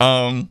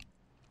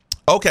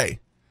 Okay.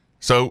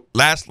 So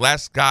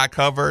last guy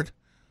covered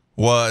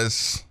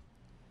was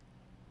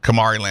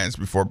Kamari Lands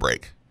before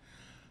break.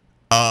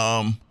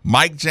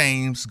 Mike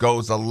James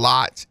goes a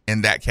lot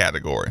in that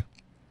category.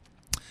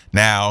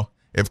 Now,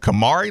 if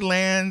Kamari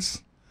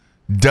Lands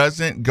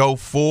doesn't go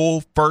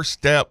full first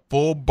step,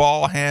 full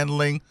ball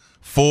handling,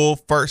 full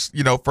first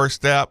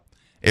step,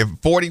 if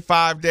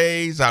 45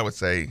 days, I would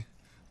say,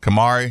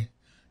 Kamari,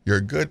 you're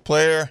a good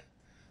player,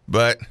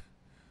 but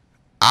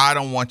I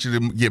don't want you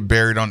to get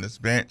buried on this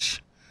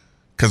bench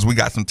because we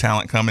got some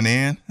talent coming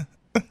in.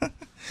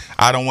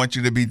 I don't want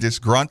you to be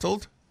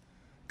disgruntled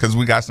because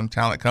we got some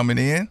talent coming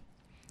in.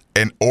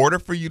 In order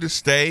for you to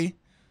stay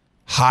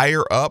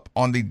higher up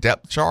on the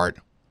depth chart,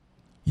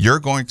 you're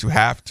going to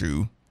have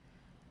to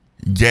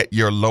get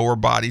your lower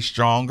body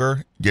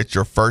stronger, get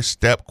your first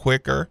step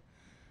quicker,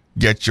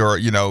 get your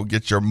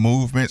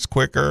movements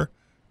quicker,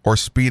 or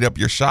speed up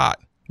your shot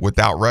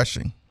without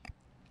rushing.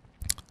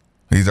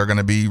 These are going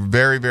to be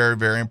very, very,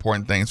 very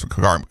important things for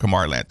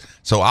Kamari Lands.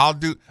 So I'll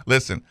do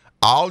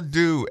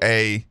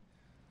a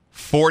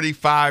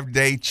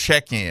 45-day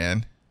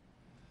check-in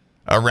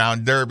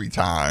around Derby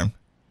time,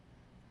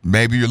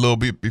 maybe a little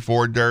bit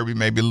before Derby,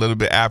 maybe a little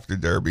bit after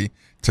Derby,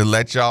 to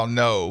let y'all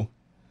know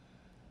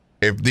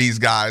if these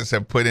guys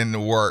have put in the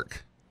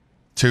work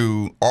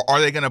or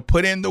are they going to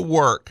put in the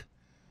work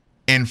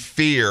in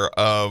fear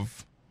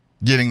of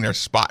getting their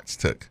spots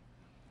took?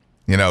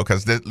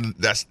 Because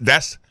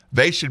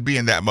they should be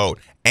in that mode.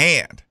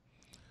 And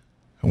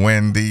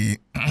when the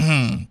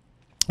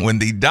when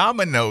the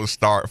dominoes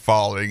start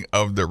falling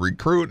of the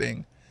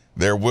recruiting,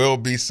 there will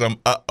be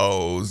some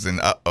uh-ohs and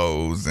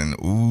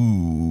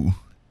ooh.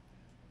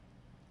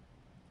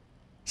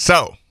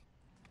 So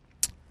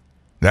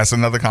that's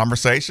another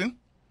conversation.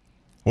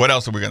 What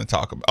else are we going to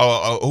talk about?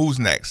 Oh, who's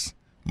next?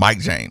 Mike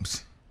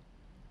James.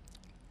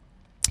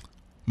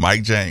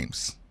 Mike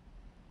James.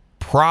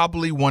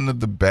 Probably one of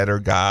the better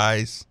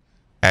guys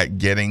at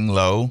getting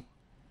low.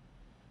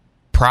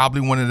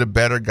 Probably one of the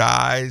better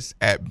guys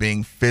at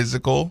being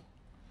physical.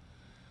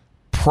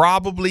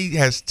 Probably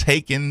has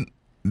taken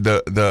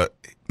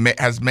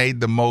has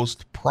made the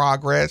most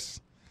progress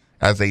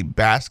as a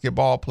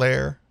basketball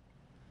player.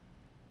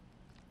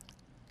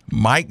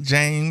 Mike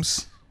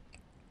James,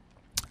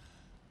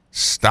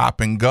 stop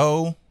and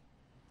go,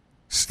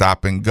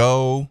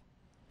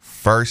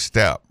 first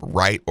step,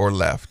 right or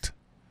left,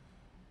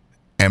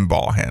 and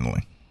ball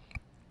handling.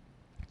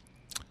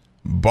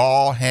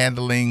 Ball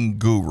handling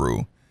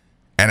guru.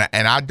 And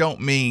I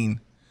don't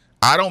mean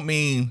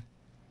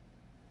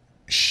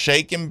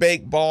shake and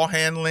bake ball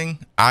handling.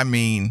 I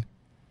mean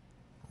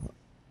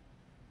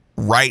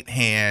right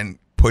hand,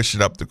 push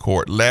it up the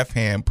court, left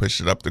hand,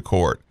 push it up the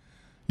court.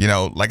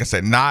 Like I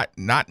said, not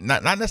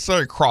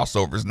necessarily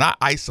crossovers, not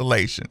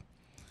isolation.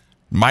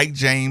 Mike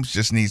James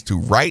just needs to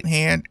right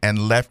hand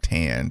and left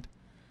hand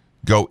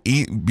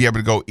be able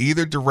to go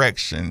either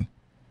direction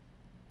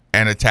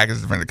and attack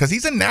his defender, because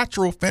he's a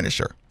natural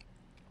finisher.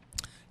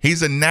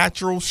 He's a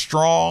natural,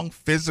 strong,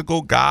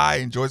 physical guy,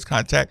 enjoys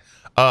contact.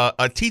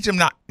 Teach him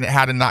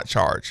how to not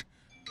charge.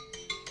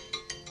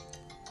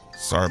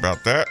 Sorry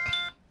about that.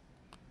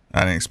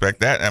 I didn't expect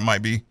that. That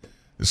might be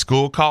the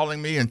school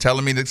calling me and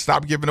telling me to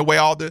stop giving away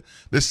all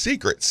the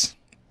secrets.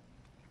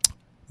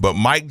 But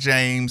Mike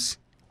James,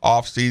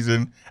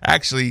 offseason,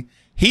 actually,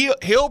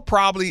 he'll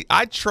probably,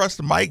 I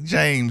trust Mike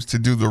James to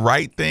do the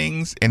right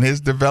things in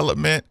his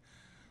development,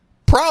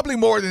 probably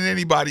more than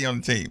anybody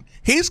on the team.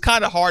 He's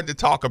kind of hard to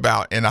talk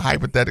about in a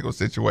hypothetical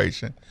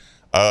situation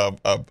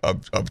of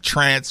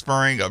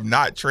transferring, of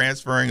not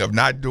transferring, of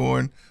not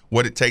doing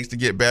what it takes to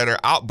get better.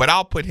 But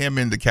I'll put him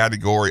in the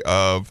category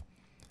of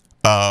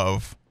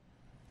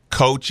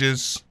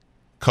coaches.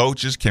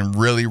 Coaches can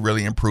really,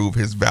 really improve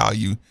his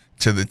value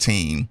to the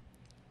team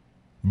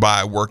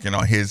by working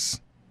on his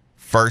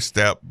first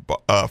step,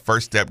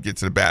 get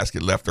to the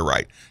basket, left or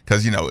right.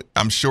 Because,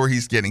 I'm sure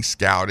he's getting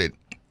scouted.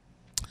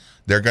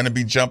 They're going to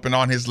be jumping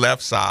on his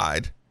left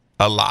side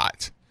a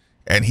lot.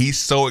 And he's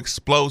so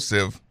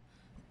explosive,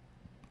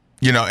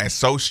 and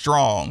so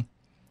strong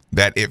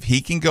that if he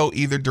can go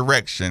either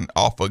direction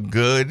off a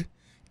good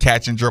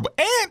catch and dribble,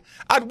 and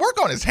I'd work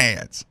on his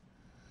hands.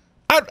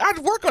 I'd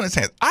work on his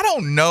hands. I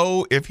don't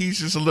know if he's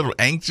just a little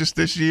anxious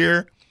this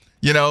year.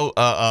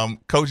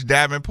 Coach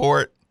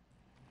Davenport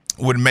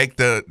would make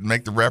the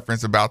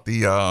reference about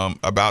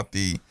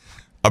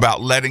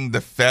about letting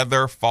the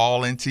feather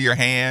fall into your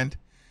hand.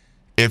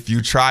 If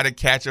you try to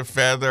catch a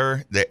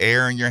feather, the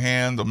air in your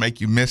hand will make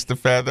you miss the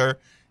feather.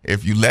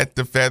 If you let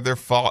the feather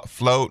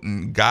float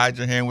and guide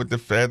your hand with the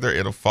feather,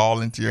 it'll fall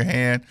into your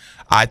hand.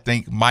 I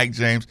think Mike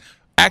James,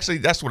 actually,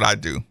 that's what I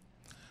do.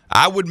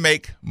 I would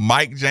make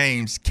Mike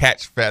James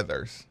catch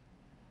feathers.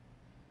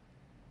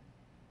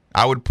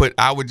 I would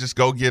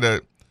go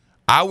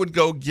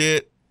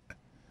get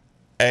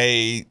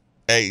a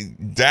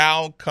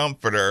down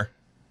comforter.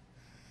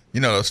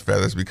 Those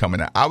feathers be coming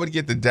out. I would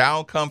get the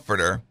down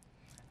comforter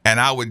and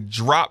I would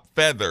drop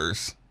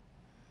feathers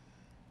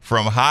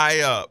from high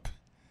up,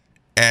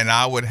 and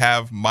I would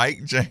have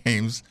Mike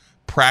James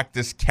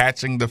practice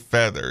catching the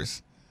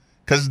feathers,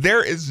 because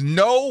there is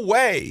no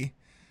way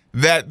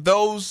that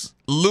those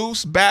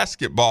loose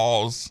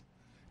basketballs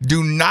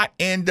do not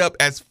end up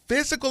as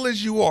physical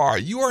as you are.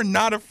 You are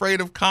not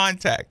afraid of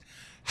contact.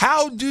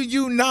 How do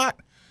you not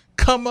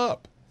come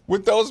up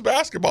with those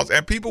basketballs?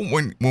 And people,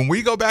 when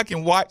we go back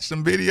and watch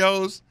some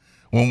videos,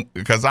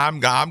 because I'm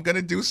going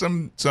to do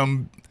some,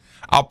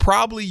 I'll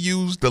probably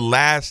use the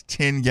last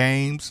 10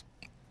 games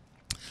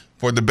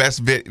for the best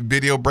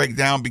video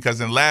breakdown,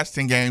 because in the last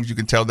 10 games, you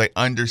can tell they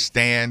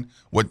understand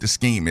what the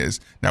scheme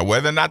is. Now,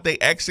 whether or not they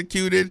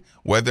executed,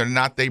 whether or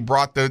not they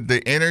brought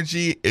the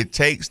energy it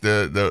takes,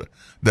 the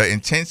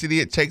intensity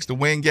it takes to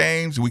win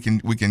games, we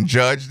can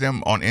judge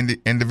them on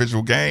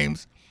individual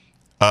games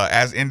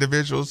as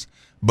individuals.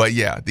 But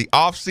yeah, the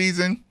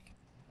offseason,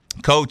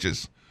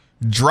 coaches,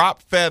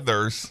 drop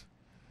feathers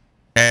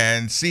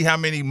and see how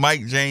many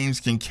Mike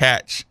James can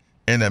catch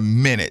in a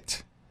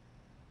minute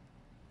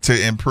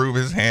to improve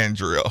his hand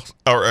drill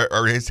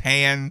or his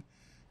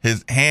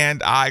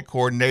hand-eye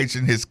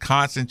coordination, his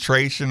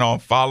concentration on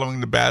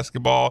following the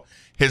basketball,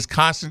 his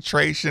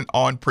concentration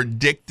on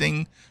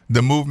predicting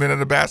the movement of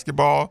the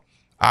basketball.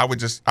 I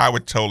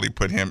would totally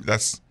put him.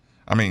 That's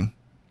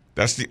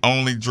the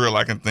only drill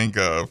I can think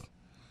of,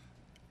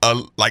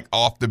 like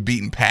off the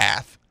beaten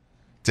path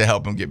to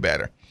help him get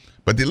better.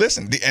 But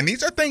and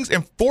these are things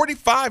in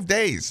 45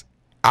 days.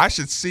 I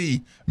should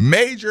see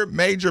major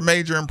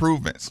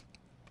improvements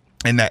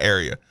in that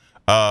area.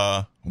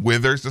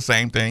 Withers, the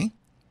same thing.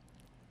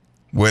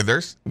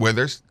 Withers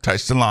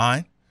touch the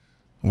line.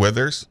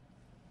 Withers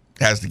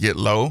has to get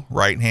low,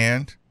 right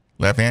hand,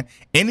 left hand.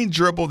 Any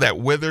dribble that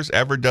Withers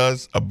ever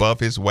does above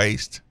his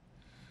waist,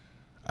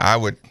 I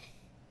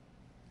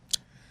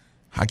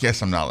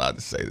guess I'm not allowed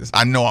to say this.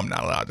 I know I'm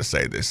not allowed to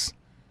say this.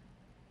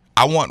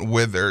 I want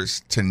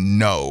Withers to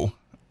know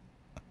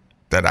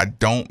that I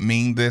don't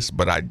mean this,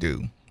 but I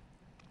do.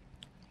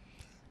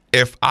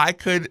 If I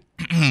could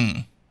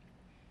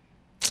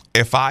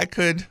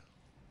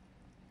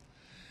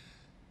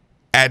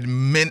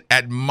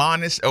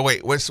admonish,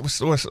 what's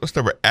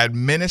the word?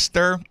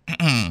 Administer,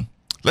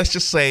 let's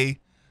just say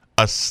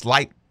a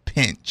slight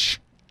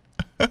pinch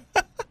to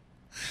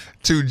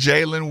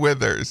Jalen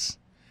Withers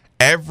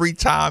every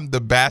time the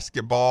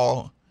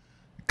basketball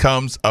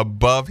comes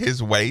above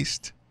his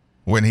waist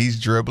when he's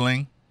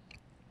dribbling.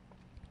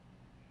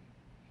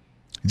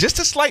 Just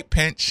a slight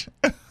pinch.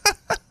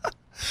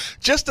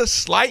 Just a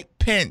slight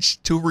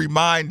pinch to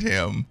remind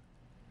him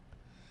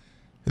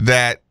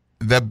that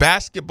the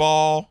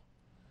basketball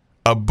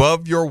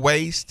above your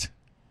waist,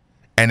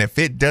 and if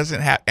it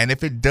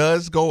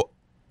does go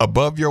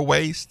above your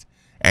waist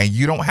and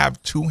you don't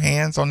have two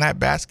hands on that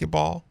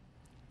basketball,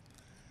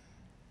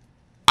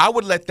 I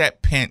would let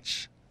that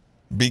pinch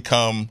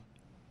become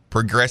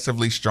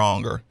progressively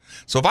stronger.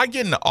 So if I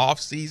get in the off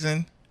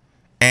season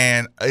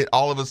and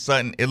all of a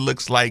sudden it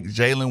looks like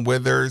Jalen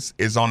Withers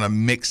is on a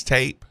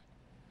mixtape,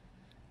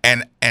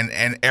 and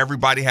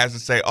everybody has to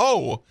say,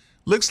 oh,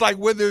 looks like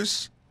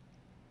Withers'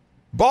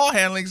 ball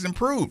handling's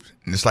improved.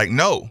 And it's like,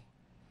 no,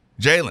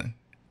 Jalen,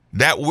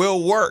 that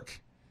will work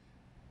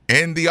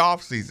in the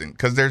offseason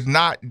because there's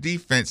not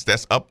defense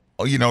that's up,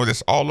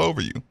 that's all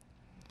over you.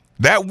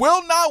 That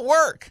will not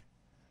work.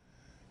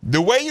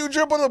 The way you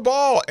dribble the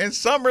ball in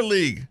Summer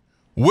League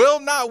will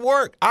not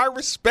work. I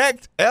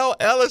respect L.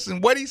 Ellis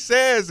and what he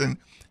says, and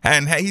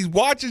he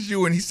watches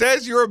you, and he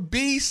says you're a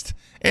beast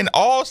in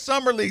all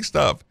Summer League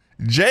stuff.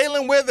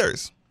 Jalen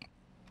Withers,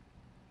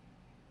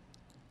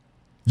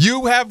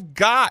 you have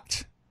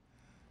got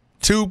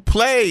to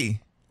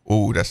play.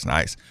 Ooh, that's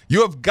nice.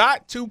 You have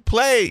got to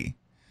play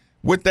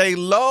with a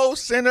low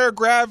center of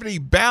gravity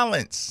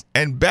balance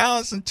and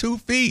balance in 2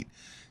 feet.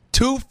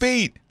 2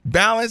 feet,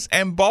 balance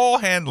and ball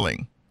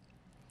handling.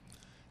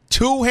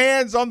 2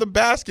 hands on the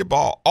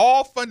basketball.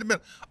 All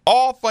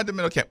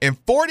fundamental camp. In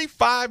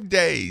 45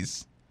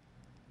 days,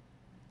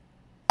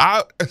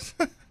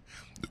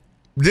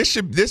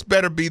 this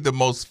better be the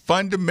most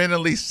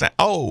fundamentally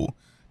sound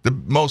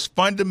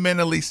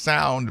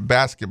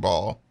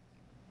basketball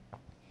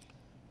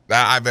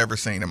that I've ever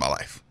seen in my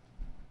life.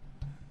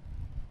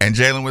 And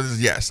Jalen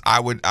Withers, yes, I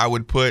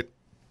would put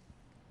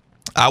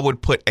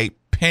a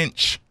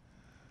pinch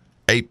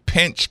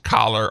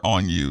collar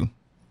on you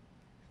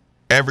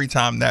every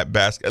time that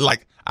basket.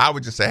 Like, I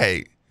would just say,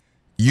 hey,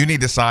 you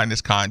need to sign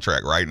this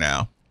contract right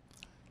now.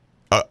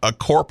 A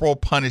corporal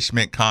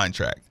punishment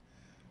contract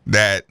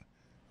that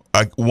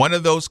one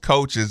of those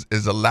coaches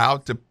is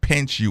allowed to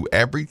pinch you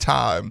every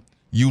time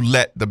you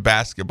let the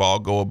basketball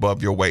go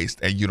above your waist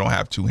and you don't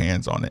have 2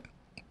 hands on it.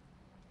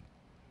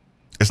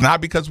 It's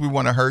not because we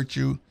want to hurt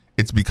you.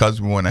 It's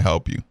because we want to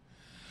help you.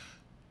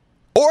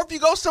 Or if you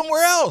go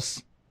somewhere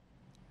else,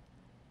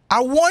 I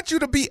want you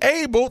to be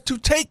able to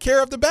take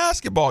care of the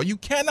basketball. You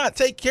cannot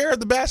take care of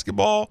the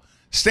basketball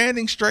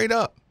standing straight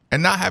up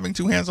and not having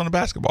 2 hands on the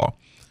basketball.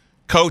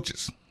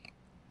 Coaches,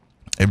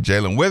 if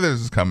Jalen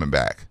Withers is coming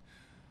back,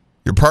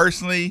 you're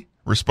personally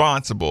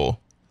responsible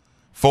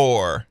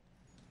for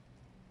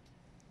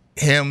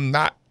him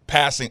not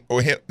passing,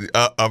 or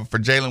for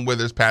Jalen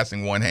Withers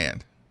passing 1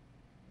 hand.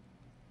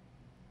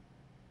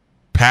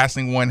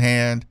 Passing 1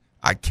 hand,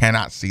 I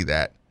cannot see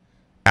that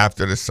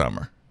after the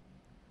summer.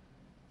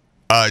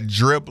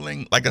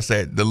 Dribbling, like I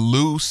said, the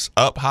loose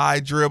up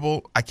high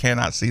dribble, I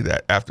cannot see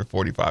that after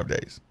 45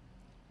 days.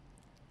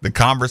 The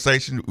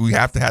conversation, we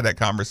have to have that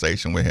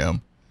conversation with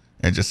him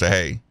and just say,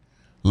 hey,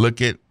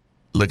 look at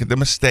the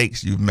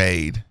mistakes you've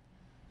made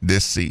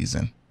this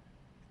season,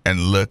 and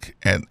look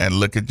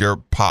at your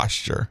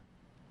posture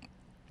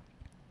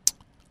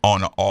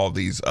on all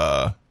these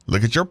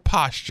look at your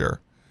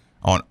posture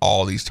on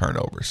all these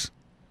turnovers,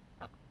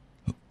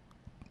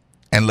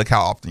 and look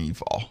how often you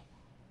fall.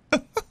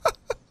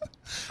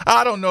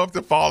 I don't know if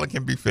the falling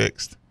can be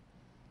fixed.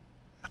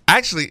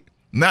 Actually,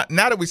 now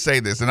that we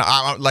say this, and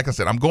like I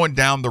said, I'm going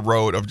down the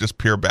road of just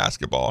pure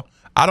basketball.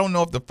 I don't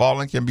know if the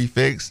falling can be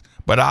fixed,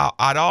 but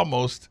I'd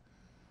almost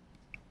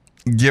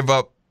give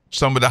up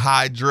some of the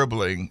high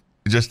dribbling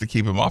just to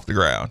keep him off the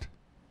ground.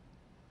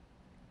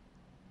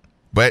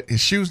 But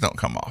his shoes don't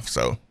come off,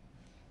 so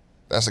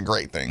that's a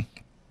great thing.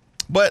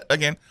 But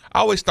again, I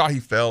always thought he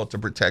fell to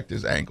protect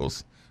his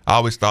ankles. I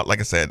always thought,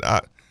 like I said,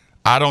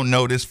 I don't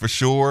know this for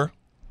sure,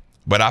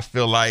 But I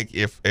feel like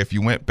if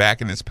you went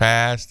back in his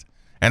past,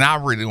 and I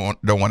really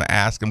don't want to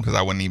ask him because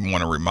I wouldn't even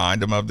want to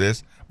remind him of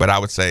this, but I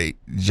would say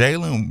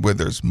Jalen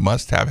Withers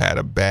must have had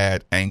a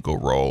bad ankle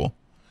roll.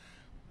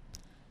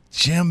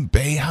 Jim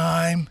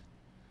Boeheim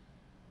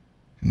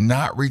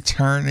not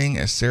returning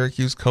as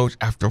Syracuse coach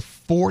after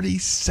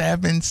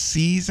 47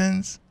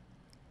 seasons.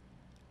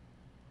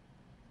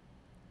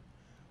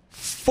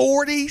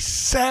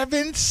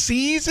 47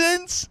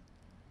 seasons?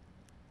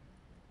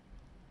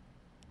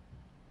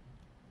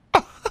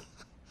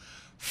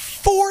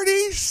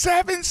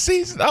 47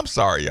 seasons. I'm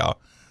sorry, y'all.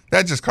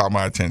 That just caught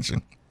my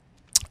attention.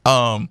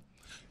 Yeah,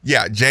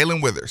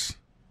 Jalen Withers.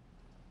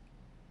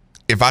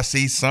 If I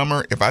see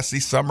summer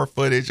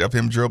footage of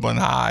him dribbling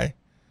high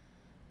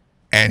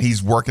and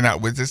he's working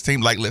out with his team,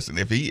 like, listen,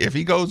 if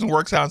he goes and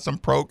works out in some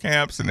pro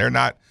camps and they're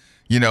not,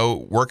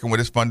 working with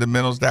his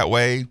fundamentals that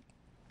way,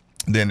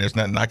 then there's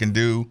nothing I can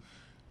do.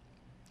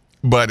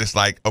 But it's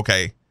like,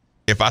 okay,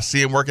 if I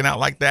see him working out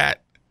like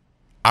that,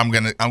 I'm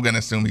gonna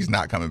assume he's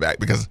not coming back,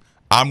 because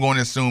I'm going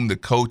to assume the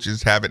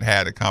coaches haven't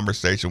had a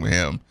conversation with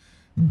him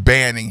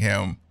banning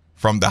him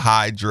from the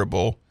high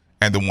dribble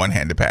and the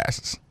one-handed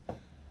passes.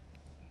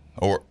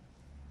 Or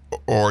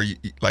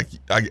like,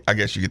 I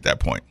guess you get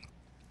that point.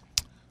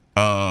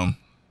 Hold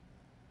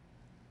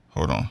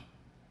on.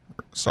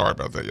 Sorry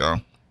about that, y'all.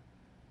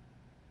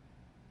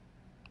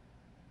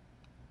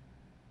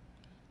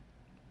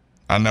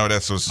 I know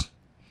this was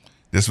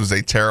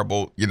a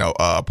terrible,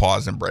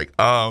 pause and break.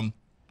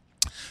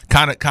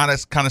 Kind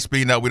of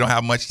speeding up. We don't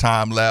have much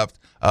time left.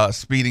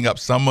 Speeding up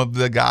some of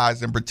the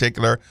guys in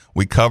particular.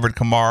 We covered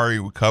Kamari.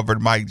 We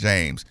covered Mike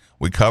James.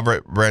 We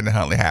covered Brandon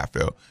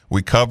Huntley-Hatfield.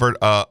 We covered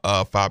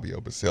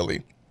Fabio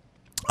Basili.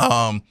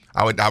 I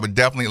would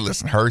definitely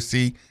listen.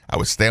 Hersey. I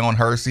would stay on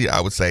Hersey.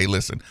 I would say,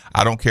 listen,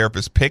 I don't care if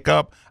it's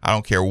pickup. I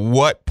don't care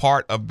what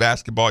part of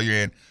basketball you're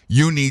in.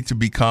 You need to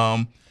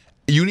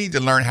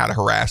learn how to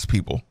harass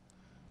people.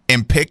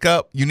 In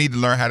pickup, you need to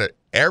learn how to,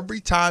 every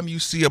time you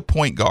see a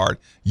point guard,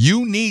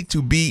 you need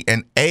to be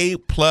an A+++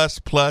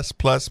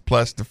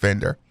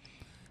 defender.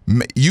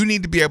 You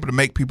need to be able to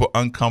make people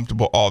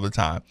uncomfortable all the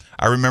time.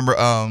 I remember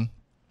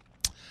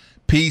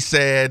P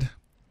said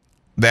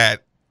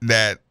that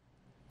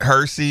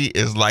Hersey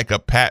is like a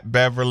Pat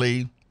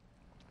Beverly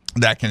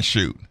that can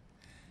shoot.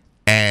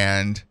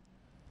 And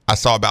I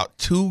saw about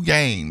 2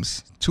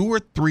 or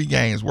 3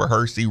 games where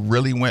Hersey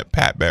really went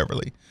Pat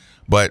Beverly.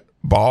 But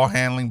ball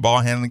handling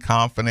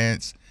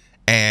confidence,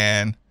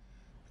 and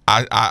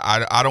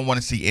I don't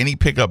want to see any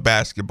pickup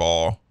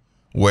basketball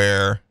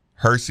where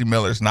Hersey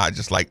Miller's not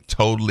just like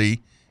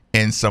totally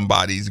in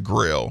somebody's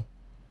grill.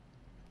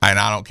 And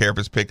I don't care if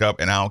it's pickup,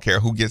 and I don't care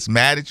who gets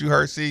mad at you,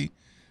 Hersey.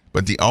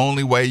 But the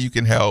only way you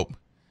can help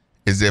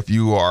is if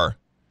you are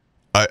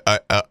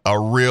a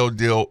real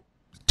deal,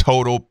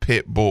 total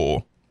pit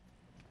bull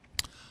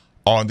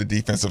on the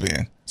defensive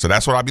end. So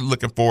that's what I'll be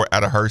looking for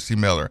out of Hersey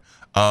Miller.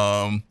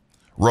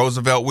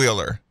 Roosevelt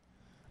Wheeler.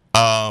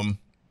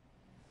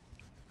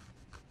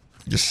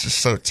 Just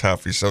so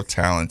tough. He's so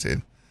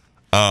talented.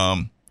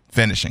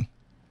 Finishing.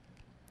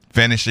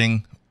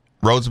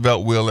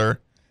 Roosevelt Wheeler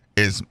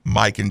is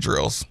Mike and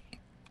Drills.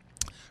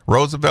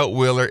 Roosevelt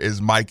Wheeler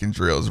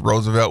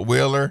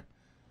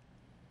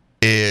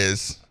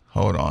is,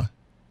 hold on.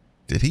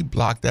 Did he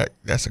block that?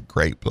 That's a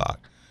great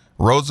block.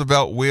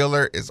 Roosevelt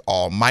Wheeler is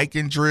all Mike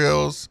and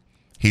Drills.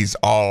 He's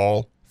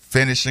all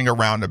finishing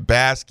around the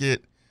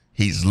basket.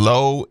 He's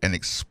low and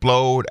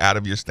explode out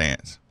of your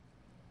stance.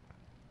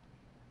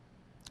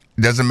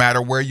 Doesn't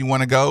matter where you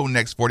want to go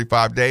next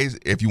 45 days.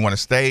 If you want to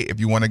stay, if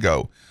you want to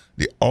go.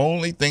 The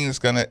only thing that's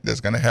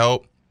gonna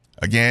help,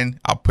 again,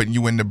 I'm putting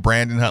you in the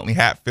Brandon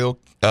Huntley-Hatfield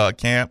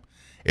camp.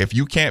 If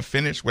you can't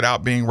finish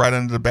without being right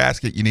under the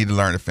basket, you need to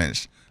learn to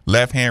finish.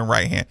 Left hand,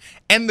 right hand,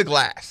 and the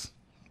glass.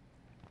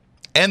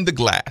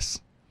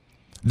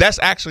 That's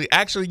actually,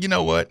 you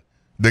know what?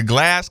 The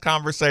glass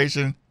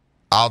conversation,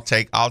 I'll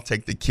take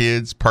the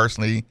kids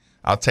personally.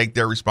 I'll take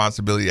their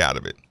responsibility out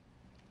of it.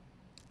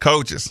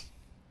 Coaches,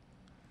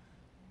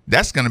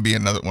 that's going to be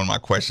another one of my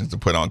questions to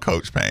put on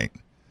Coach Payne.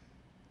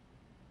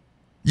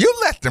 You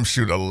let them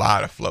shoot a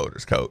lot of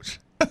floaters, Coach.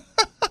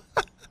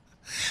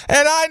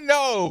 And I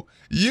know,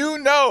 you're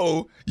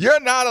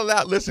not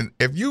allowed. Listen,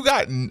 if you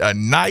got a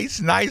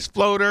nice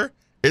floater,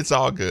 it's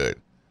all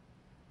good.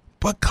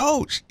 But,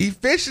 Coach,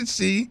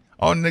 efficiency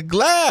on the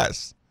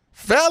glass.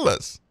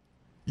 Fellas,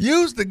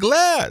 use the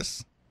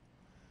glass.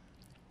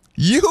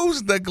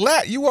 Use the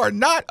glass. You are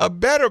not a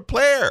better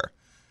player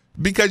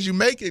because you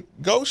make it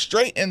go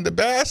straight in the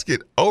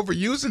basket over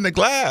using the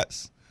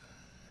glass.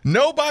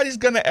 Nobody's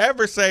going to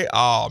ever say,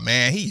 oh,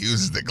 man, he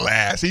uses the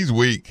glass. He's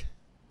weak.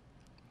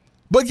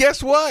 But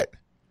guess what?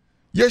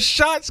 Your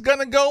shot's going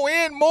to go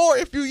in more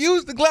if you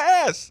use the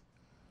glass.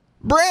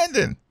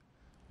 Brandon,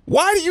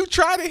 why do you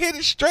try to hit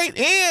it straight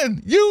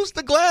in? Use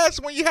the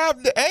glass when you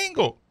have the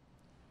angle.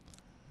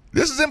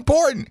 This is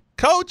important.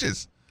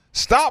 Coaches,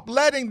 stop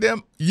letting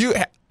them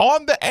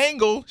on the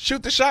angle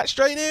shoot the shot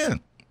straight in.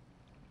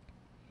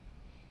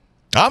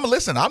 I'm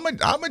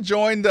gonna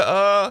join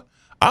the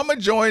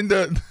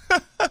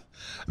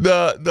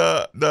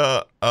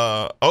the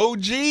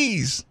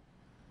OGs.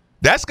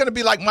 That's going to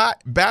be like my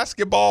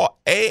basketball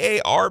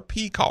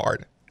AARP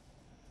card.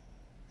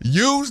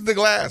 Use the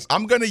glass.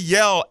 I'm going to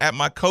yell at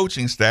my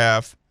coaching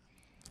staff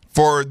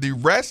for the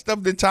rest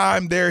of the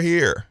time they're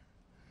here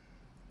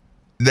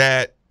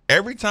that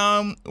every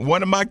time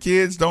one of my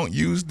kids don't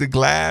use the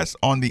glass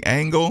on the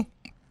angle,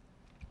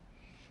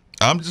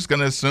 I'm just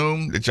going to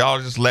assume that y'all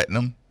are just letting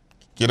them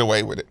get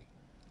away with it.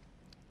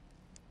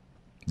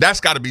 That's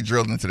got to be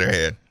drilled into their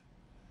head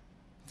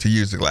to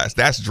use the glass.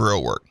 That's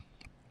drill work.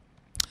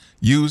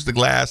 Use the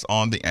glass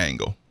on the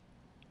angle.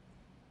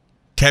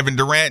 Kevin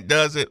Durant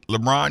does it.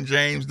 LeBron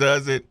James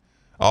does it.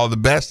 All the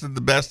best of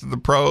the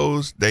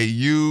pros, they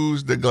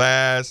use the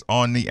glass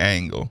on the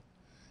angle.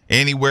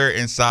 Anywhere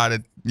inside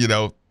of,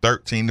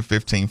 13 to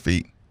 15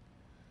 feet.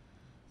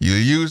 You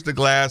use the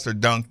glass or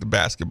dunk the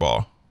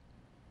basketball.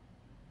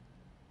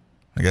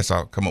 I guess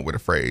I'll come up with a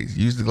phrase.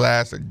 Use the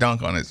glass or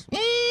dunk on it.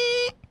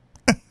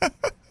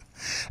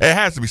 It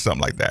has to be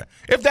something like that.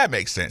 If that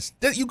makes sense.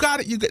 You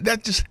got it.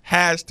 That just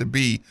has to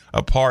be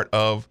a part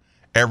of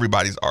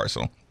everybody's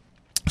arsenal.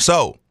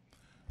 So,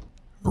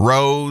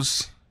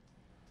 Rose,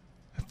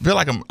 I feel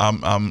like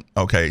I'm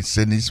okay.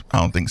 I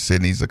don't think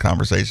Sydney's a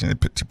conversation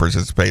to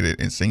participate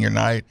in senior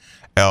night.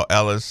 El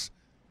Ellis,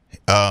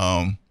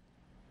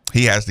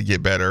 he has to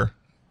get better.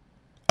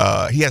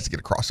 He has to get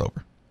a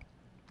crossover.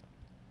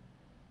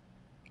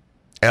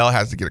 El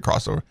has to get a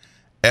crossover.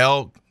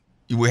 El,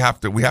 we have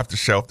to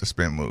shelf the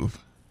spin move.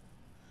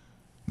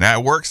 Now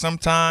it works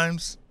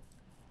sometimes.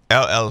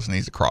 El Ellis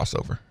needs a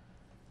crossover.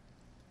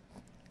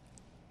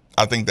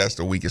 I think that's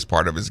the weakest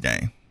part of his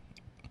game.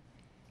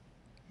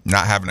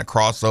 Not having a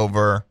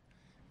crossover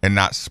and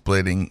not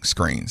splitting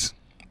screens.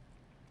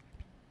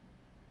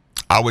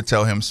 I would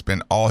tell him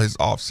spend all his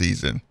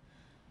offseason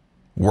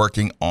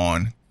working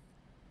on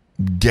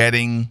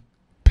getting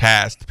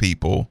past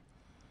people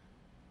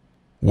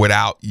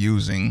without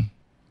using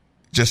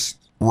just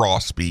raw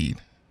speed.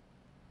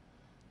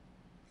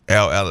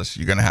 El Ellis,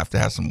 you're going to have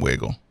some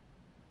wiggle.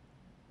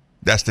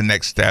 That's the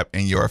next step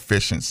in your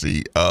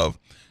efficiency of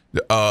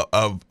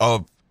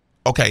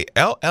okay,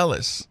 El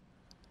Ellis,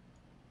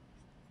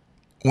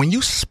 when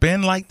you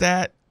spin like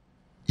that,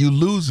 you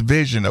lose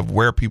vision of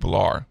where people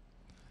are.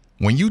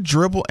 When you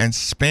dribble and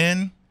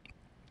spin,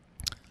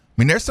 I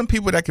mean, there's some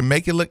people that can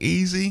make it look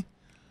easy,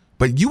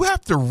 but you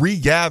have to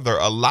regather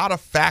a lot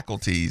of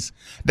faculties.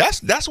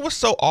 That's what's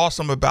so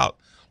awesome about,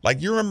 like,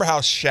 you remember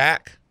how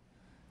Shaq,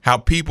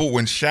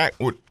 when Shaq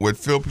would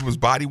feel people's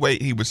body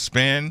weight, he would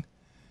spin,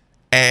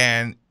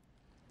 and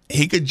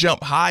he could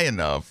jump high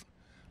enough.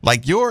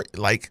 Like,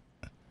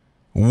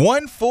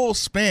 one full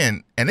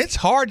spin, and it's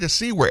hard to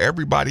see where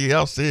everybody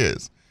else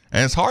is.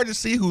 And it's hard to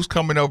see who's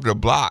coming over the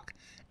block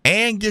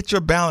and get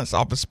your balance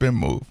off a spin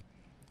move.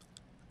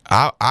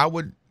 I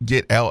would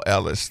get El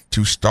Ellis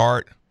to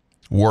start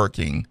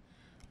working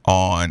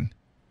on,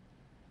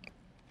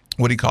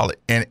 what do you call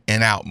it, in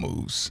and out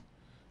moves,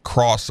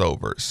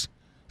 crossovers,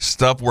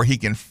 stuff where he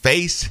can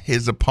face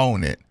his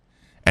opponent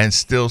and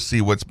still see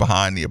what's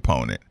behind the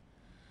opponent.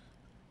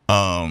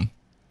 Because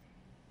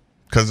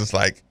it's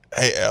like,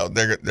 hey, El,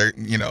 they're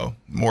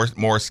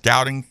more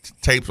scouting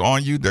tapes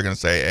on you. They're gonna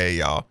say, hey,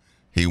 y'all,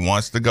 he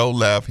wants to go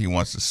left. He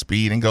wants to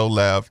speed and go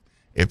left.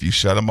 If you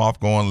shut him off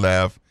going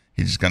left,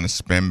 he's just gonna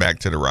spin back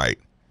to the right.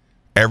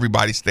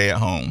 Everybody stay at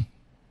home.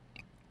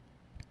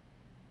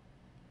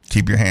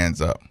 Keep your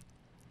hands up.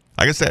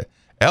 Like I said,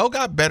 El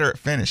got better at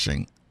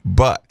finishing,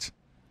 but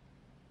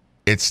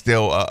it's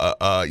still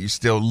you're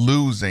still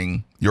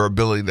losing your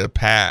ability to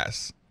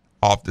pass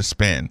off the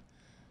spin.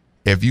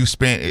 If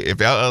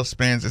El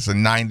spins, it's a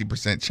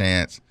 90%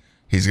 chance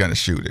he's going to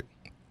shoot it.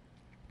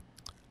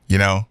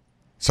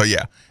 So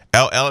yeah,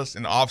 El Ellis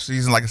in the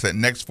offseason, like I said,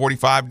 next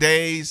 45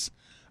 days,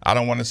 I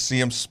don't want to see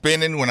him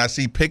spinning. When I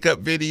see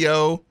pickup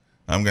video,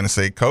 I'm going to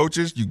say,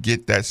 coaches, you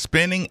get that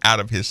spinning out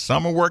of his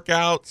summer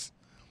workouts.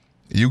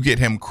 You get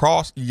him with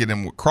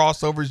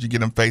crossovers, you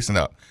get him facing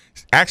up.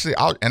 Actually,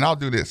 I'll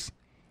do this.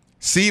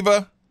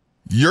 Siva,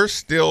 you're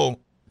still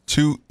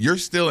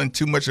in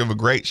too much of a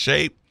great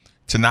shape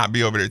to not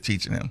be over there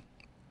teaching him.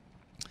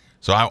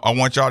 So I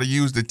want y'all to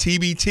use the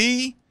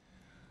TBT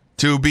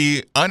to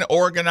be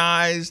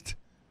unorganized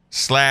 /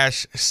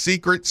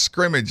 secret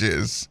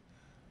scrimmages.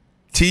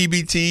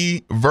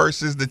 TBT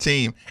versus the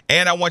team.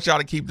 And I want y'all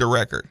to keep the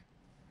record.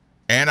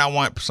 And I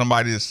want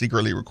somebody to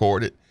secretly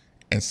record it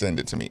and send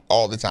it to me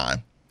all the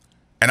time.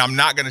 And I'm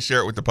not going to share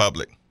it with the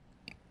public.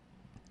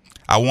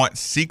 I want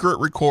secret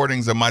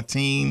recordings of my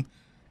team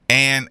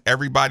and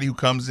everybody who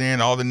comes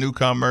in, all the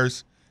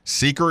newcomers.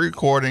 Secret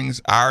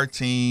recordings, our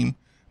team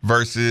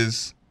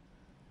versus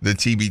the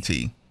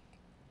TBT.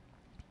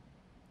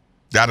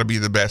 That'll be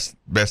the best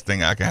thing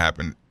that can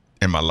happen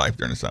in my life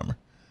during the summer.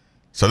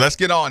 So let's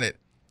get on it.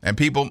 And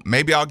people,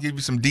 maybe I'll give you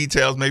some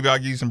details, maybe I'll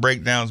give you some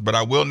breakdowns, but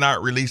I will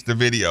not release the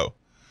video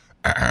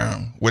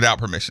without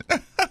permission.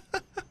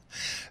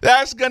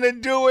 That's going to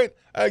do it.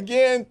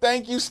 Again,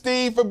 thank you,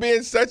 Steve, for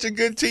being such a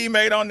good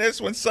teammate on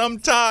this one.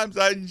 Sometimes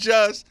I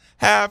just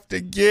have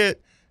to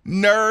get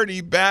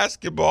nerdy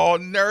basketball,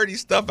 nerdy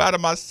stuff out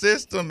of my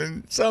system.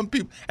 And some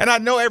people, and I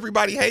know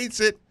everybody hates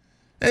it.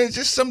 And it's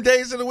just some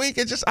days of the week,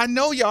 I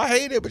know y'all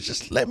hate it, but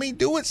just let me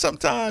do it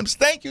sometimes.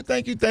 Thank you.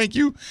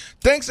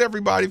 Thanks,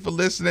 everybody, for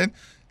listening.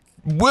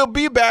 We'll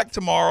be back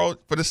tomorrow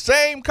for the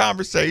same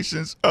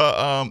conversations.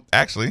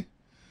 Actually,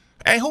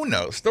 and who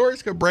knows?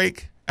 Stories could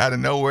break out of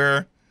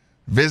nowhere.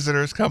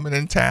 Visitors coming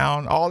in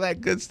town, all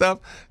that good stuff.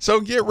 So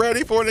get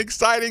ready for an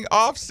exciting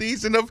off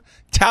season of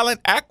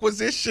talent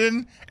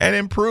acquisition and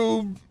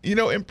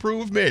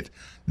improvement.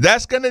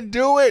 That's going to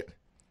do it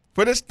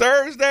for this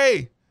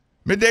Thursday.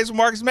 Middays with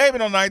Marcus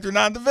Maben on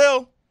 93.9 The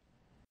Ville.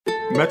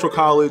 Metro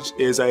College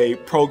is a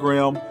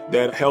program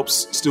that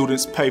helps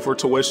students pay for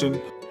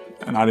tuition,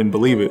 and I didn't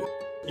believe it.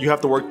 You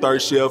have to work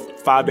third shift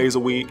 5 days a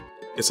week.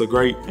 It's a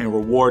great and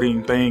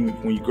rewarding thing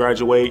when you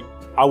graduate.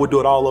 I would do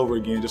it all over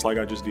again, just like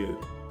I just did.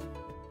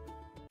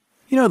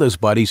 You know those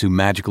buddies who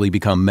magically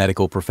become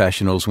medical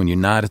professionals when you're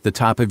not at the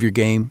top of your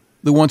game?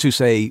 The ones who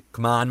say,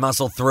 "Come on,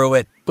 muscle through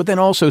it," but then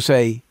also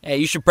say, "Hey,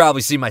 you should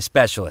probably see my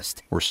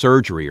specialist." Or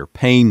surgery or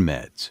pain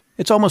meds.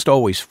 It's almost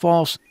always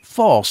false,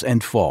 false,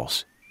 and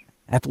false.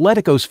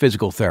 Athletico's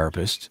physical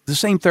therapists, the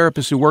same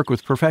therapists who work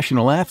with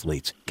professional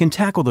athletes, can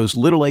tackle those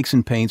little aches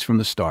and pains from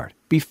the start,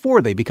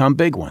 before they become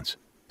big ones.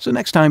 So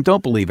next time,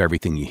 don't believe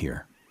everything you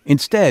hear.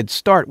 Instead,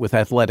 start with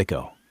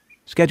Athletico.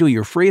 Schedule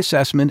your free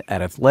assessment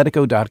at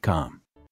athletico.com.